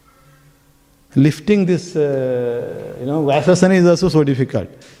 Lifting this, Vyasasana is also so difficult.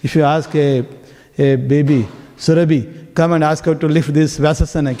 If you ask a baby, Surabhi, come and ask her to lift this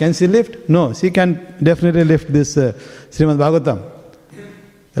Vyasasana, can she lift? No, she can definitely lift this Srimad Bhagavatam.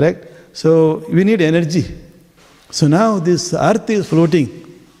 Correct? So we need energy. So now this earth is floating.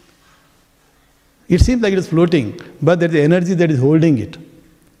 It seems like it is floating, but there is energy that is holding it.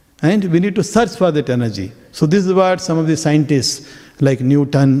 And we need to search for that energy. So this is what some of the scientists like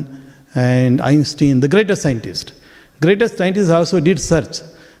Newton and Einstein, the greatest scientists also did search.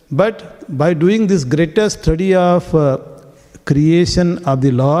 But by doing this greatest study of creation of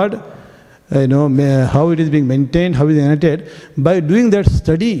the Lord, how it is being maintained, how it is united, by doing that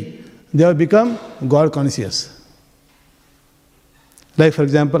study, they have become God conscious. Like for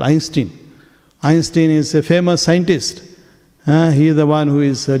example, Einstein. Einstein is a famous scientist. He is the one who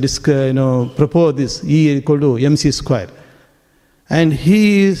is proposed this E equal to mc square. And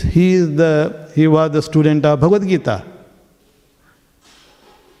he was the student of Bhagavad Gita.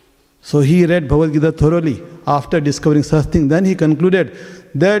 So he read Bhagavad Gita thoroughly. After discovering such thing, then he concluded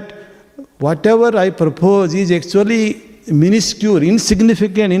that whatever I propose is actually minuscule,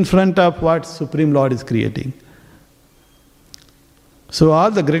 insignificant in front of what Supreme Lord is creating. So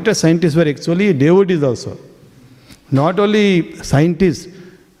all the greatest scientists were actually devotees also. Not only scientists,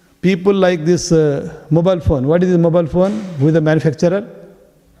 people like this mobile phone. What is the mobile phone? Who is the manufacturer?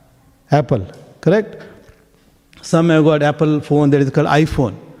 Apple, correct? Some have got Apple phone that is called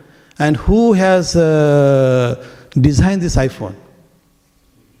iPhone. And who has designed this iPhone?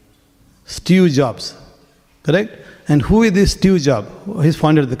 Steve Jobs, correct? And who is this Steve Jobs? He's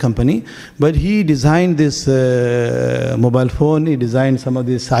founded the company, but he designed this mobile phone, he designed some of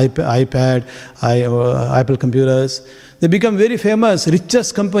this iPad, Apple computers. They become very famous,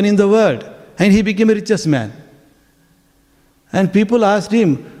 richest company in the world. And he became a richest man. And people asked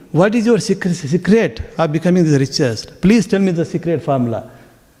him, what is your secret of becoming the richest? Please tell me the secret formula.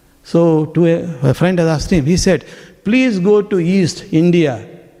 So a friend has asked him, he said, please go to East India,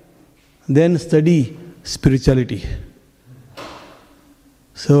 then study spirituality.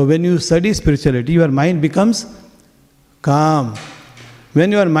 So when you study spirituality, your mind becomes calm.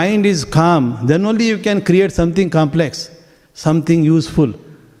 When your mind is calm, then only you can create something complex, something useful.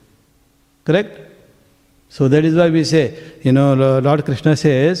 Correct? So that is why we say, Lord Krishna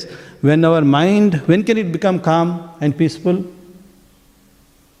says, when our mind, when can it become calm and peaceful?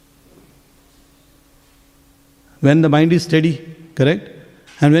 When the mind is steady, correct?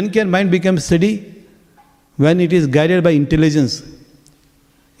 And when can mind become steady? When it is guided by intelligence.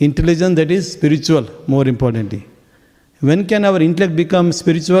 Intelligence that is spiritual, more importantly. When can our intellect become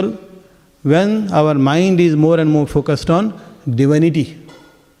spiritual? When our mind is more and more focused on divinity.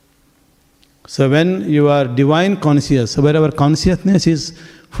 So when you are divine conscious, where our consciousness is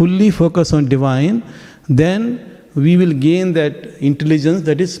fully focused on divine, then we will gain that intelligence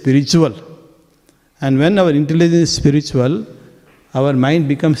that is spiritual. And when our intelligence is spiritual, our mind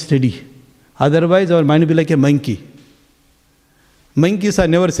becomes steady. Otherwise, our mind will be like a monkey. Monkeys are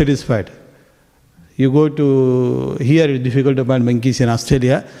never satisfied. You go to, here it is difficult to find monkeys in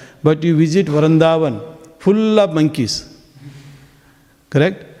Australia, but you visit Vrindavan, full of monkeys.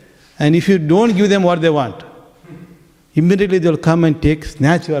 Correct? And if you don't give them what they want, immediately they will come and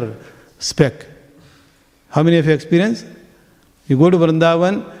snatch your speck. How many of you experience? You go to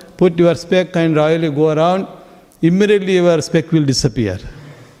Vrindavan, put your speck and royally go around, immediately your speck will disappear.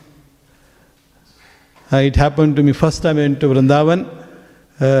 It happened to me first time I went to Vrindavan.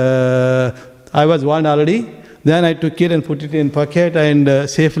 I was warned already. Then I took it and put it in pocket and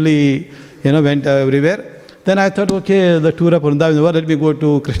safely, went everywhere. Then I thought, okay, the tour of Vrindavan is over, let me go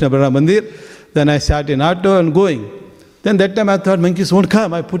to Krishna Balram Mandir. Then I sat in auto and going. Then that time I thought monkeys won't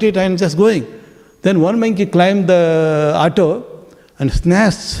come. I put it and just going. Then one monkey climbed the auto and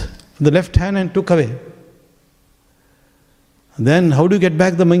snatched the left hand and took away. Then how do you get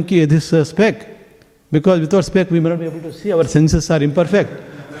back the monkey, this speck? Because without speck we may not be able to see. Our senses are imperfect.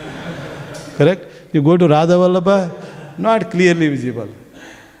 Correct? You go to Radha Vallabha, not clearly visible.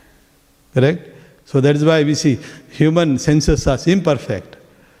 Correct? So that is why we see human senses are imperfect.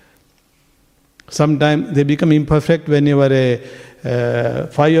 Sometimes they become imperfect when you are a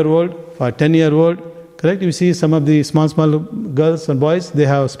 5-year-old or 10-year-old. Correct? You see some of the small girls and boys, they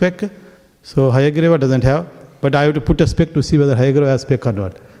have speck. So Hayagreva doesn't have. But I have to put a speck to see whether Hayagreva has speck or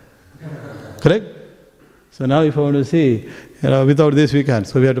not. Correct? So now if I want to see, without this we can't.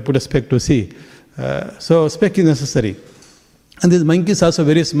 So we have to put a speck to see. So speck is necessary. And these monkeys are also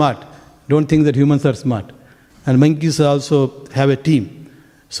very smart. Don't think that humans are smart. And monkeys also have a team.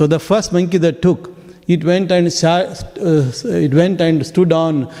 So the first monkey that took, it went and stood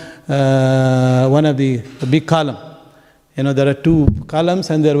on one of the big column. There are 2 columns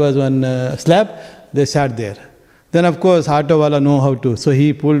and there was one slab. They sat there. Then of course auto wala know how to. So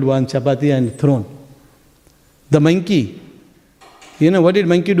he pulled one chapati and thrown. The monkey, what did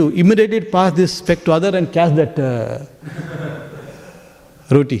monkey do? Immediately pass this speck to other and catch that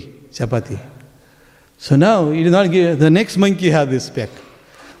roti, chapati. So now it is not give, the next monkey has this speck.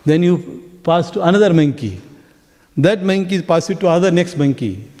 Then you pass to another monkey. That monkey pass it to other next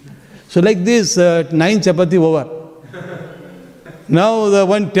monkey. So like this, 9 chapati over. Now the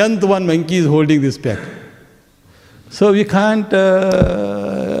 1/10th one monkey is holding this speck. So we can't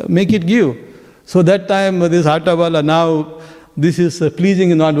make it give. So that time this Hatawala, now this is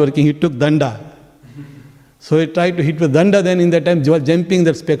pleasing is not working. He took danda. So he tried to hit with danda, then in that time while jumping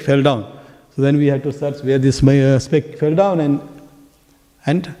that speck fell down. So then we had to search where this speck fell down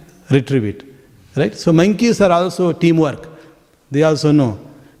and retrieve it. Right? So monkeys are also teamwork. They also know.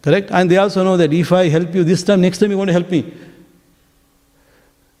 Correct? And they also know that if I help you this time, next time you want to help me.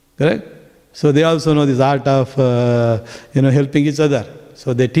 Correct? So they also know this art of helping each other.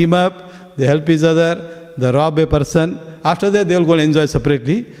 So they team up, they help each other, they rob a person. After that they will go and enjoy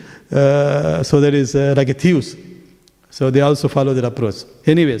separately. So that is like a thieves. So they also follow that approach.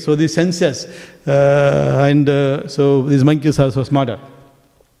 Anyway, so these senses so these monkeys are so smarter.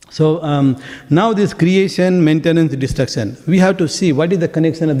 So now this creation, maintenance, destruction, we have to see what is the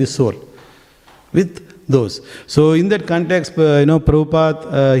connection of the soul with those. So in that context,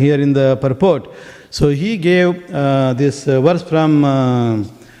 Prabhupada here in the purport, so he gave this verse from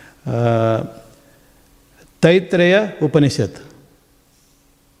Taittiriya Upanishad.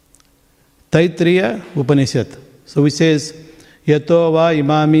 Taittiriya Upanishad. So which says, Yato va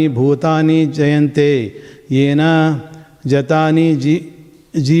imami bhutani jayante yena jatani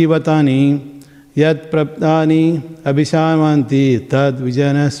jivatani yat praptani abhishamanti tad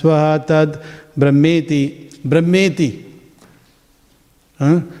vijana swaha tad brahmeti. Brahmeti.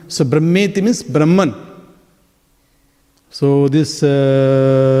 So Brahmeti means Brahman. So this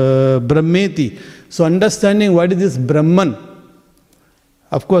Brahmeti. So understanding what is this Brahman,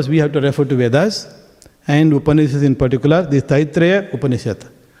 of course we have to refer to Vedas and Upanishads in particular, this Taittiriya Upanishad.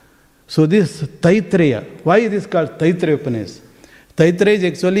 So this Taittiriya, why is this called Taittiriya Upanishad? Taittiriya is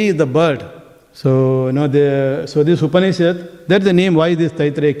actually the bird. So so this Upanishad, that's the name why this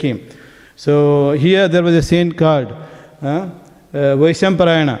Taittiriya came. So here there was a saint called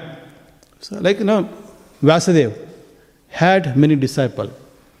Vaishyaparayana. So Vasudev had many disciples.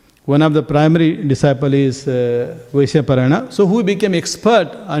 One of the primary disciples is Vaishyaparayana, so who became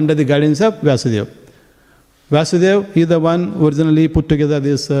expert under the guidance of Vasudev. Vasudev is the one originally put together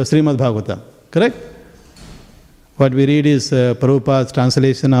this Srimad Bhagavatam, correct? What we read is Prabhupada's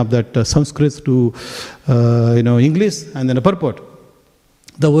translation of that Sanskrit to English and then a purport.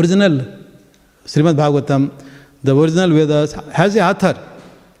 The original Srimad Bhagavatam, the original Vedas has an author,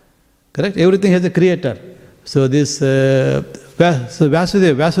 correct? Everything has a creator. So this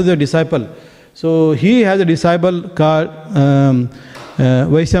Vasudev disciple. So he has a disciple called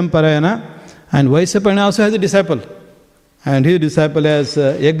Vaishyaparayana, and Vaishyaparayana also has a disciple, and his disciple is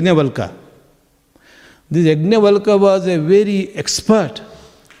Yajnavalkya. This Yajnavalkya was a very expert.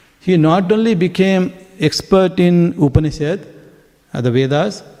 He not only became expert in Upanishad, the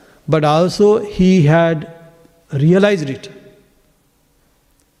Vedas, but also he had realized it.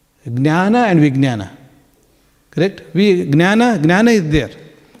 Jnana and Vijnana. Correct? Jnana is there.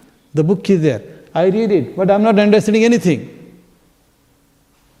 The book is there. I read it, but I am not understanding anything.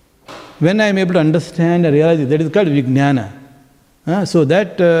 When I am able to understand and realize it, that is called Vijnana. So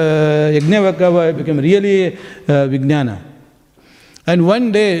that Yajnavalkya became really Vijnana. And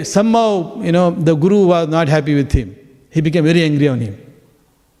one day, somehow, the Guru was not happy with him. He became very angry on him.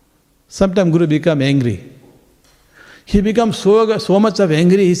 Sometimes Guru become angry. He becomes so much of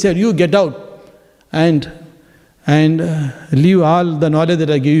angry, he said, you get out and leave all the knowledge that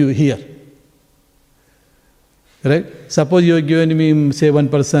I give you here. Right? Suppose you have given me, say, one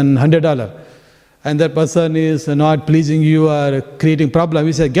person $100, and that person is not pleasing you or creating problem.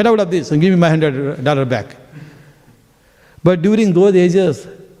 He said, get out of this and give me my $100 back. But during those ages,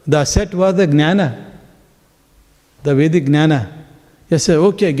 the asset was the Jnana, the Vedic Jnana. He said,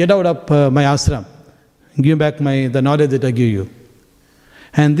 okay, get out of my ashram. Give back the knowledge that I give you.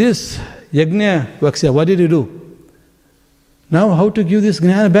 And this Yajnavalkya, what did he do? Now how to give this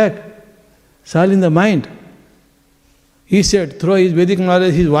Jnana back? It's all in the mind. He said, through his Vedic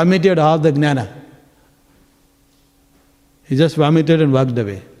knowledge, he vomited all the Jnana. He just vomited and walked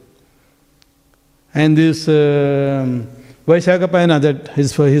away. And this Vaishyaparayana, that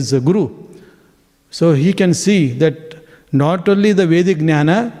is for his Guru. So he can see that not only the Vedic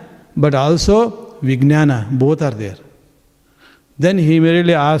Jnana, but also Vijnana, both are there. Then he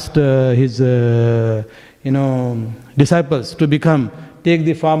immediately asked his disciples to take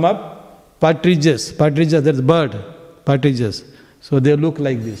the form of partridges. Partridges, that's bird. Partridges. So they look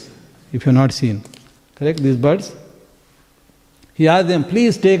like this, if you have not seen. Correct? These birds. He asked them,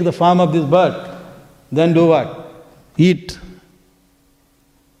 please take the form of this bird. Then do what? Eat.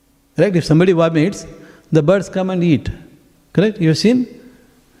 Correct? If somebody vomits, the birds come and eat. Correct? You have seen?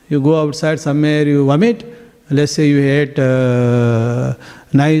 You go outside somewhere, you vomit. Let's say you ate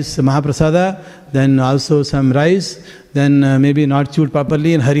nice Mahaprasada, then also some rice, then maybe not chewed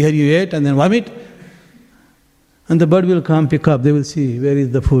properly, and hurry you ate, and then vomit. And the bird will come, pick up. They will see, where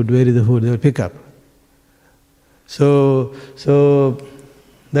is the food, They will pick up. So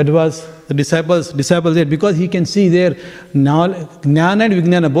that was the disciples there, because he can see there, Jnana and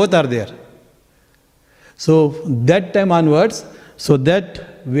Vijnana, both are there. So that time onwards, so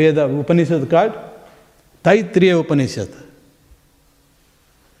that Veda Upanishad called Taittiriya Upanishad.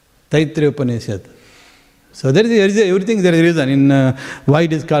 Taittiriya Upanishad. So there is everything, there is a reason in why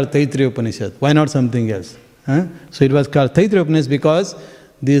it is called Taittiriya Upanishad. Why not something else? So it was called Taittiriya Upanishad because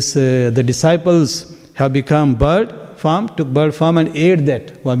the disciples have become took bird form and ate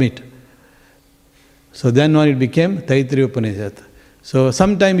that vomit. So then on it became Taittiriya Upanishad. So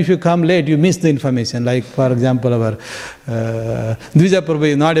sometime if you come late, you miss the information. Like for example, our Vraja-ra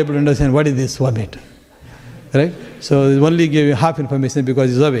is not able to understand what is this vomit. Right? So he only gave you half information because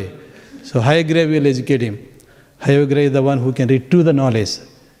he's away. So Hare Krishna will educate him. Hare Krishna is the one who can retrieve the knowledge.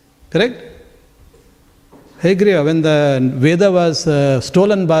 Correct? Hare Krishna, when the Veda was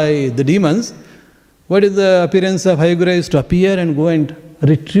stolen by the demons, what is the appearance of Hare Krishna is to appear and go and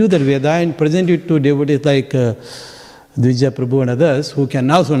retrieve the Veda and present it to devotees like Dvija Prabhu and others who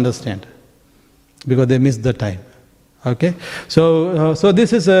can also understand because they missed the time. Okay? So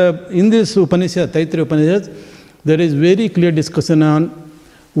this is, in this Upanishad, Taittiriya Upanishad, there is very clear discussion on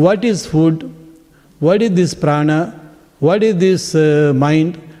what is food, what is this prana, what is this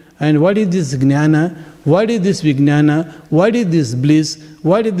mind, and what is this jnana, what is this vijnana, what is this bliss,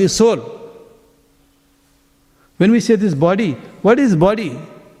 what is this soul. When we say this body, what is body?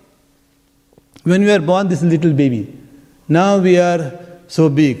 When we are born, this little baby. Now we are so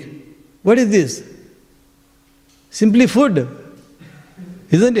big. What is this? Simply food,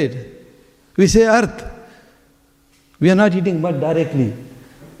 isn't it? We say earth. We are not eating mud directly.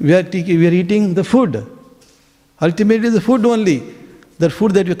 We are eating the food. Ultimately, the food only. The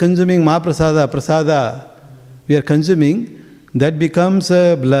food that we are consuming, Mahaprasada, Prasada, we are consuming, that becomes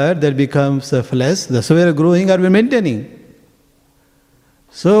blood, that becomes flesh. That's why we are growing or we are maintaining.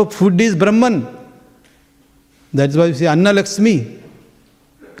 So, food is Brahman. That's why we say Anna Lakshmi.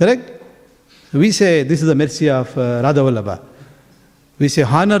 Correct? We say this is the mercy of Radha Vallabha. We say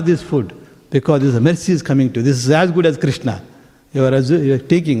honor this food because this mercy is coming to you. This is as good as Krishna. You are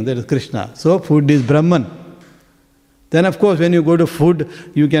taking, that is Krishna. So, food is Brahman. Then of course when you go to food,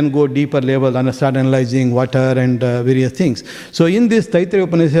 you can go deeper level and start analyzing water and various things. So in this Taittiriya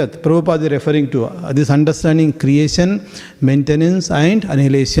Upanishad, Prabhupada is referring to this understanding creation, maintenance and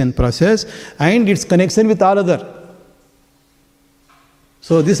annihilation process and its connection with all other.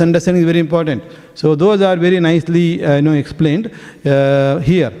 So this understanding is very important. So those are very nicely explained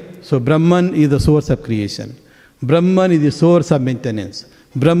here. So Brahman is the source of creation. Brahman is the source of maintenance.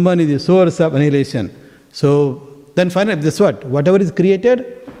 Brahman is the source of annihilation. So then finally, this what? Whatever is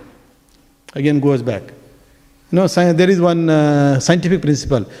created, again goes back. There is one scientific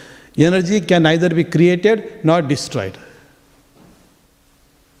principle. Energy can neither be created nor destroyed.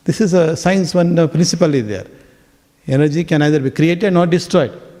 This is a science one principle is there. Energy can neither be created nor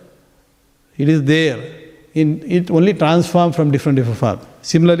destroyed. It is there. It only transforms from different forms.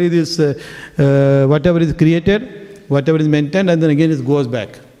 Similarly, this whatever is created, whatever is maintained, and then again it goes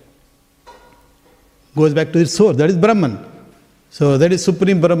back. Goes back to its source, that is Brahman. So that is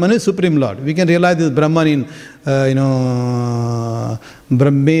Supreme Brahman, is Supreme Lord. We can realize this Brahman in,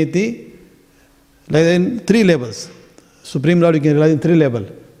 Brahmeti, like in three levels. Supreme Lord we can realize in three levels.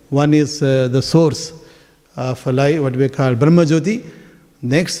 One is the source of life, what we call Brahma Jyoti.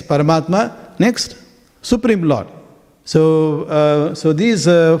 Next, Paramatma. Next, Supreme Lord. So these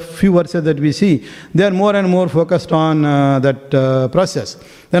few verses that we see, they are more and more focused on that process.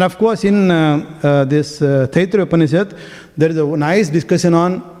 Then of course in this Taittiriya Upanishad, there is a nice discussion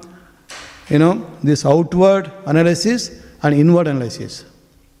on, this outward analysis and inward analysis.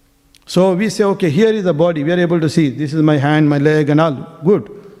 So we say, okay, here is the body, we are able to see, this is my hand, my leg and all, good.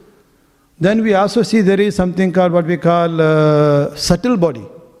 Then we also see there is something called what we call subtle body.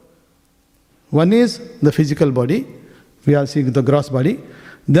 One is the physical body, we are seeing the gross body.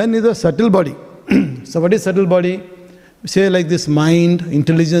 Then is the subtle body. So what is subtle body? Say like this mind,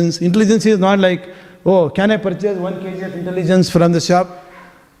 intelligence. Intelligence is not like, oh, can I purchase 1 kg of intelligence from the shop?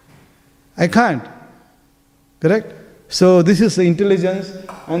 I can't. Correct? So this is the intelligence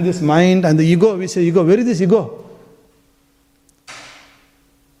and this mind and the ego. We say ego. Where is this ego?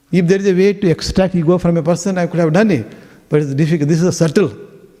 If there is a way to extract ego from a person, I could have done it. But it's difficult. This is a subtle.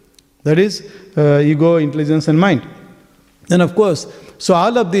 That is ego, intelligence and mind. Then of course, so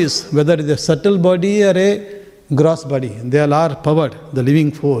all of this, whether it is a subtle body or a gross body, they all are powered, the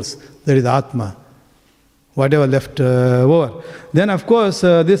living force, that is Atma, whatever left over. Then of course,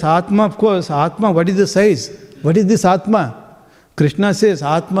 this Atma, what is the size? What is this Atma? Krishna says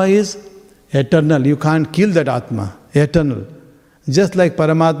Atma is eternal, you can't kill that Atma, eternal. Just like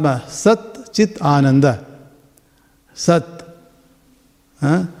Paramatma, Sat Chit Ananda, Sat,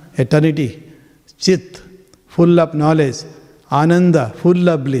 eternity, Chit, full of knowledge, Ananda, full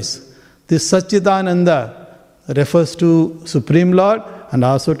of bliss. This Satchitananda refers to Supreme Lord and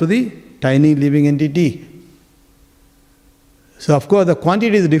also to the tiny living entity. So of course the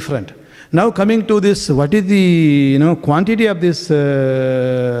quantity is different. Now coming to this, what is the quantity of this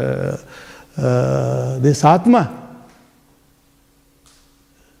this Atma?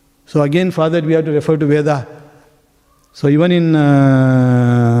 So again for that we have to refer to Veda. So even in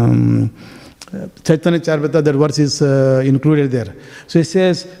Chaitanya Charitamrita, that verse is included there. So it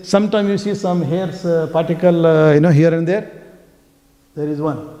says, sometimes you see some hairs particle, here and there. There is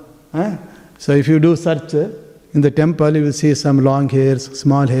one. So if you do search in the temple, you will see some long hairs,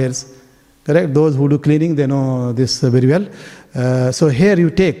 small hairs. Correct? Those who do cleaning, they know this very well. So hair you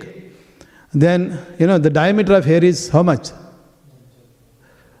take. Then, the diameter of hair is how much?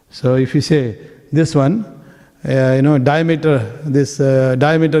 So if you say this one, diameter, this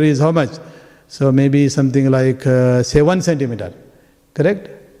diameter is how much? So maybe something like, say 1 centimeter, correct?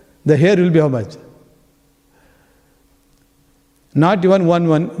 The hair will be how much? Not even one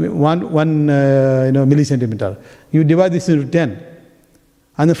millicentimeter. You divide this into 10.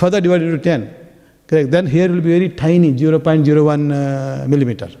 And then further divide it into 10. Correct? Then hair will be very tiny, 0.01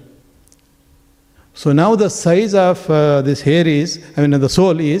 millimeter. So now the size of this hair is, the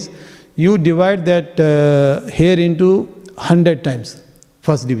soul is, you divide that hair into 100 times,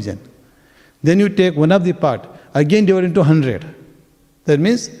 first division. Then you take one of the part, again divide into 100. That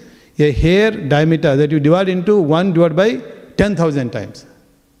means a hair diameter that you divide into 1 divided by 10,000 times.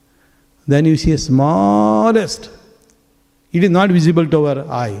 Then you see a smallest. It is not visible to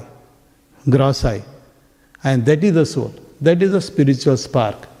our eye, gross eye. And that is the soul. That is the spiritual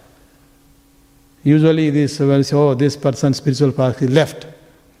spark. Usually this will say, oh, this person's spiritual spark is left.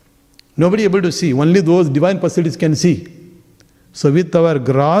 Nobody able to see. Only those divine personalities can see. So with our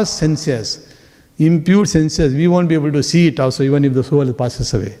gross senses, impure senses, we won't be able to see it also, even if the soul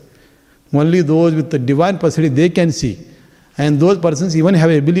passes away. Only those with the divine personality, they can see. And those persons even have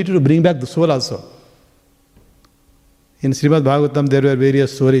the ability to bring back the soul also. In Srimad Bhagavatam, there were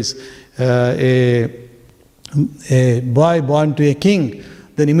various stories. A boy born to a king,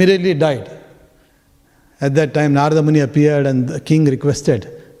 then immediately died. At that time, Narada Muni appeared and the king requested,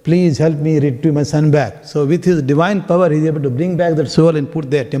 please help me retrieve my son back. So with his divine power, he is able to bring back that soul and put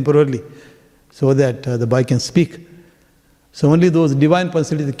there temporarily, so that the boy can speak. So only those divine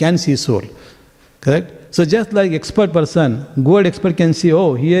personalities can see soul. Correct? So just like expert person, gold expert can see,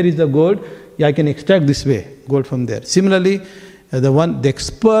 oh, here is the gold, I can extract this way, gold from there. Similarly, the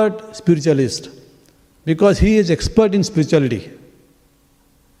expert spiritualist, because he is expert in spirituality,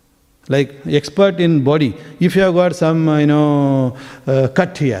 like expert in body. If you have got some,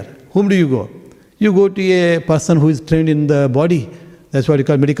 cut here, whom do you go? You go to a person who is trained in the body. That's what you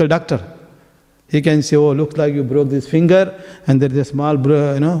call medical doctor. He can say, oh, looks like you broke this finger, and there is a small,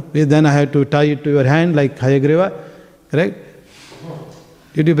 then I have to tie it to your hand like Hayagriva. Correct?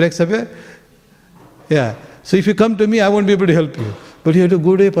 Did you break somewhere? Yeah. So if you come to me, I won't be able to help you. But you have to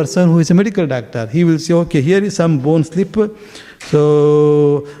go to a person who is a medical doctor. He will say, okay, here is some bone slip.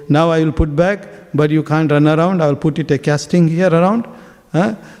 So now I will put back, but you can't run around. I will put it a casting here around.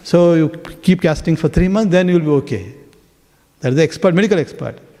 So you keep casting for 3 months, then you will be okay. That is the expert, medical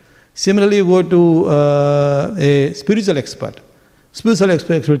expert. Similarly, you go to a spiritual expert. Spiritual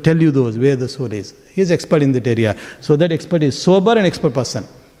expert will tell you those, where the soul is. He is expert in that area. So that expert is sober and expert person.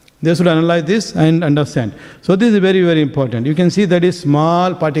 They should analyze this and understand. So this is very, very important. You can see that is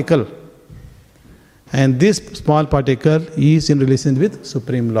small particle. And this small particle is in relation with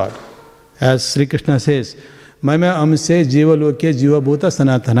Supreme Lord. As Sri Krishna says, Mama Amse Jiva Loke Jiva Bhuta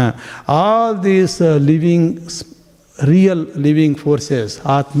Sanatana. All these real living forces,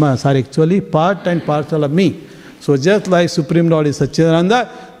 Atmas, are actually part and parcel of me. So just like Supreme Lord is Satchidananda,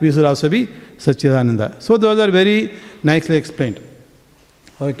 we should also be Satchidananda. So those are very nicely explained.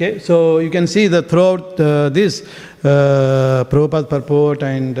 Okay, so you can see that throughout this Prabhupada purport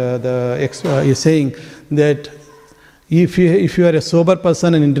and is saying that if you are a sober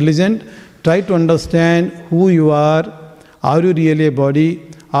person and intelligent, try to understand who you are you really a body,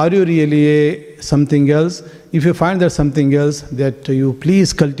 are you really a something else? If you find that something else, that you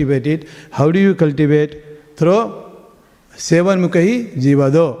please cultivate it. How do you cultivate? Through Sevan Mukhi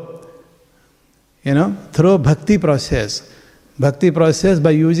Jivado. Through bhakti process. Bhakti process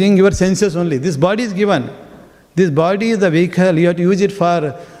by using your senses only. This body is given. This body is the vehicle. You have to use it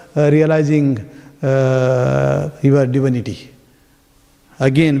for realizing your divinity.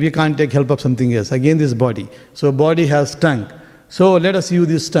 Again, we can't take help of something else. Again, this body. So body has tongue. So let us use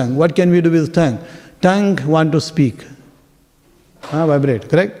this tongue. What can we do with tongue? Tongue want to speak. Vibrate,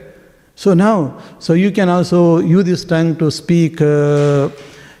 correct? So now, you can also use this tongue to speak.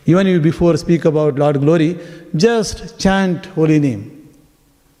 Even if you before speak about Lord glory, just chant holy name.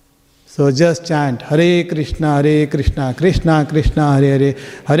 So just chant Hare Krishna, Krishna Krishna, Hare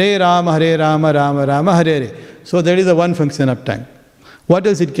Hare, Hare Rama, Rama Rama, Hare Hare. So that is the one function of tongue. What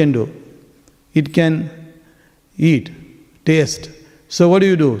else it can do? It can eat, taste. So what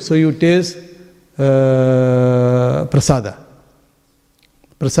do? So you taste prasada.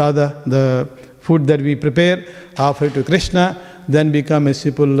 Prasada, the food that we prepare, offer it to Krishna, then become a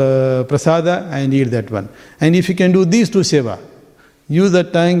simple prasada and eat that one. And if you can do these two seva, use the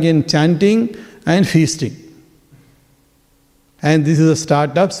tongue in chanting and feasting. And this is the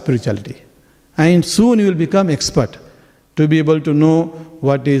start of spirituality. And soon you will become expert to be able to know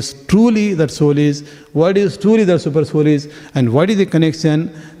what is truly that soul is, what is truly the super soul is, and what is the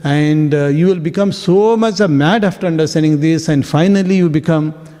connection. And you will become so much mad after understanding this, and finally you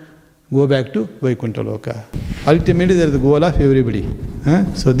go back to Vaikuntha Loka. Ultimately, there is the goal of everybody.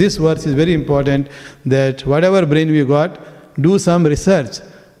 So this verse is very important, that whatever brain we got, do some research,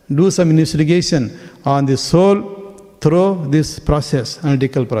 do some investigation on the soul through this process,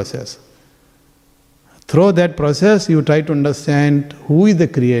 analytical process. Through that process, you try to understand who is the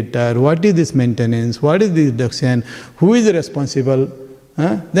creator, what is this maintenance, what is this deduction, who is responsible.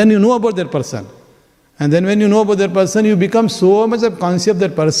 Then you know about that person. And then when you know about that person, you become so much conscious of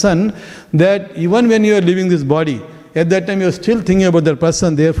that person that even when you are leaving this body, at that time you are still thinking about that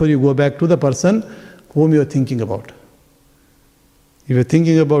person, therefore you go back to the person whom you are thinking about. If you are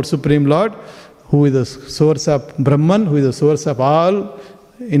thinking about Supreme Lord, who is the source of Brahman, who is the source of all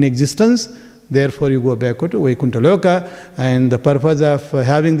in existence, therefore you go back to Vaikuntha Loka, and the purpose of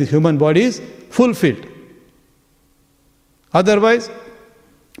having the human body is fulfilled. Otherwise,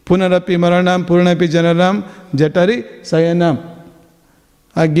 Punarapi Maranam, Puranapi Janaram, Jatari Sayanam.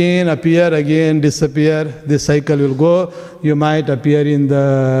 Again appear, again disappear, this cycle will go. You might appear in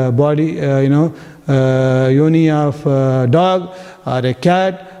the body, yoni of a dog, or a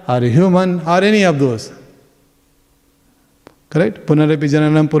cat, or a human, or any of those. Correct? Punarapi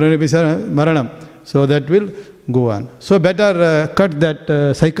Jananam, Punarapi Maranam. So that will go on. So better cut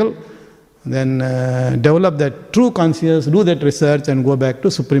that cycle, then develop that true consciousness, do that research and go back to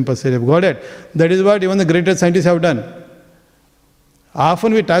Supreme Personality of Godhead. That is what even the greatest scientists have done.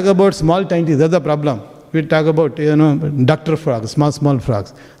 Often we talk about small scientists, that's the problem. We talk about, Dr. frogs, small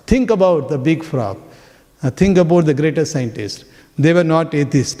frogs. Think about the big frog. Think about the greatest scientists. They were not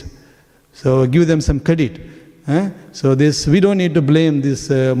atheists. So give them some credit. So this, we don't need to blame this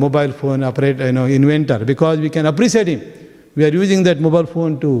mobile phone operator, inventor, because we can appreciate him. We are using that mobile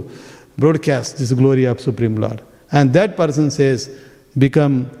phone to broadcast this glory of Supreme Lord. And that person says,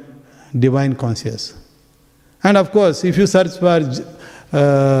 become divine conscious. And of course, if you search for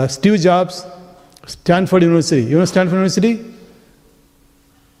Steve Jobs, Stanford University. You know Stanford University?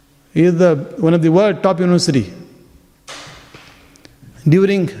 He is one of the world top university.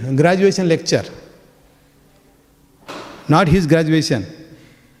 During graduation lecture, not his graduation,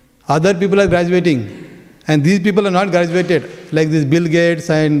 other people are graduating, and these people are not graduated, like this Bill Gates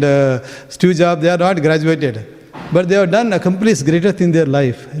and Steve Jobs, they are not graduated. But they have done, accomplished greater things in their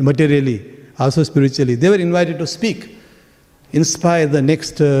life, materially, also spiritually. They were invited to speak, inspire the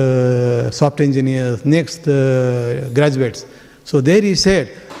next software engineers, next graduates. So there he said,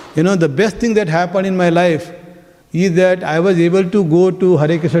 the best thing that happened in my life is that I was able to go to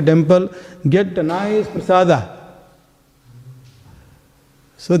Hare Krishna temple, get a nice prasada.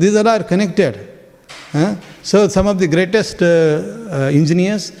 So these are all connected. So some of the greatest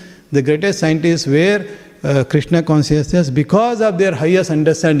engineers, the greatest scientists were Krishna consciousness because of their highest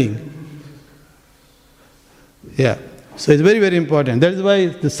understanding. Yeah. So it's very, very important. That is why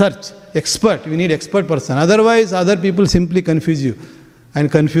the search, expert, we need expert person. Otherwise, other people simply confuse you and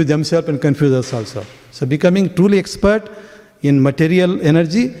confuse themselves and confuse us also. So becoming truly expert in material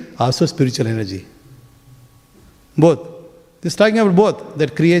energy, also spiritual energy. Both. This is talking about both,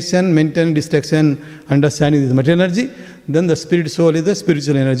 that creation, maintenance, destruction, understanding is material energy, then the spirit soul is the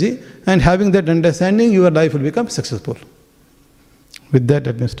spiritual energy, and having that understanding, your life will become successful. With that,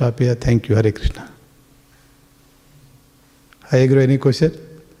 let me stop here. Thank you. Hare Krishna. I agree. Any question?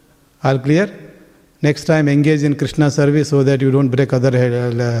 All clear? Next time, engage in Krishna service so that you don't break other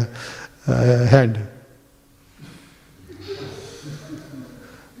hand.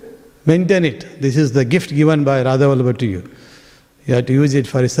 Maintain it. This is the gift given by Radha Vallabha to you. You have to use it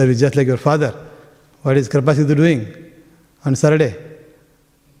for his service, just like your father. What is Kripasiddhu doing on Saturday?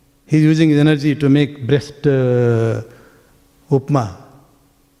 He is using his energy to make breast upma,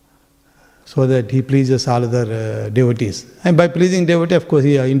 so that he pleases all other devotees. And by pleasing devotee, of course,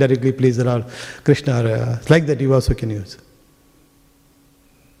 he indirectly pleases all Krishna. Like that, you also can use.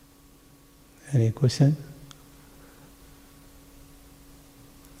 Any question?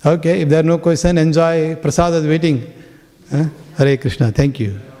 Okay, if there are no question, enjoy prasad waiting. Hare Krishna, thank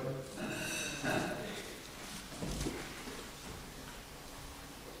you.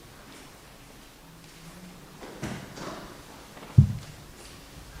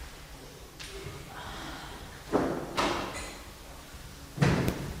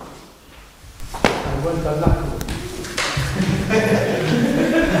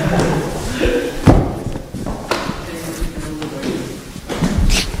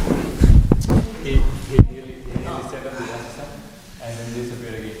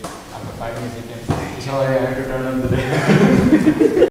 Sorry, I had to turn on the light.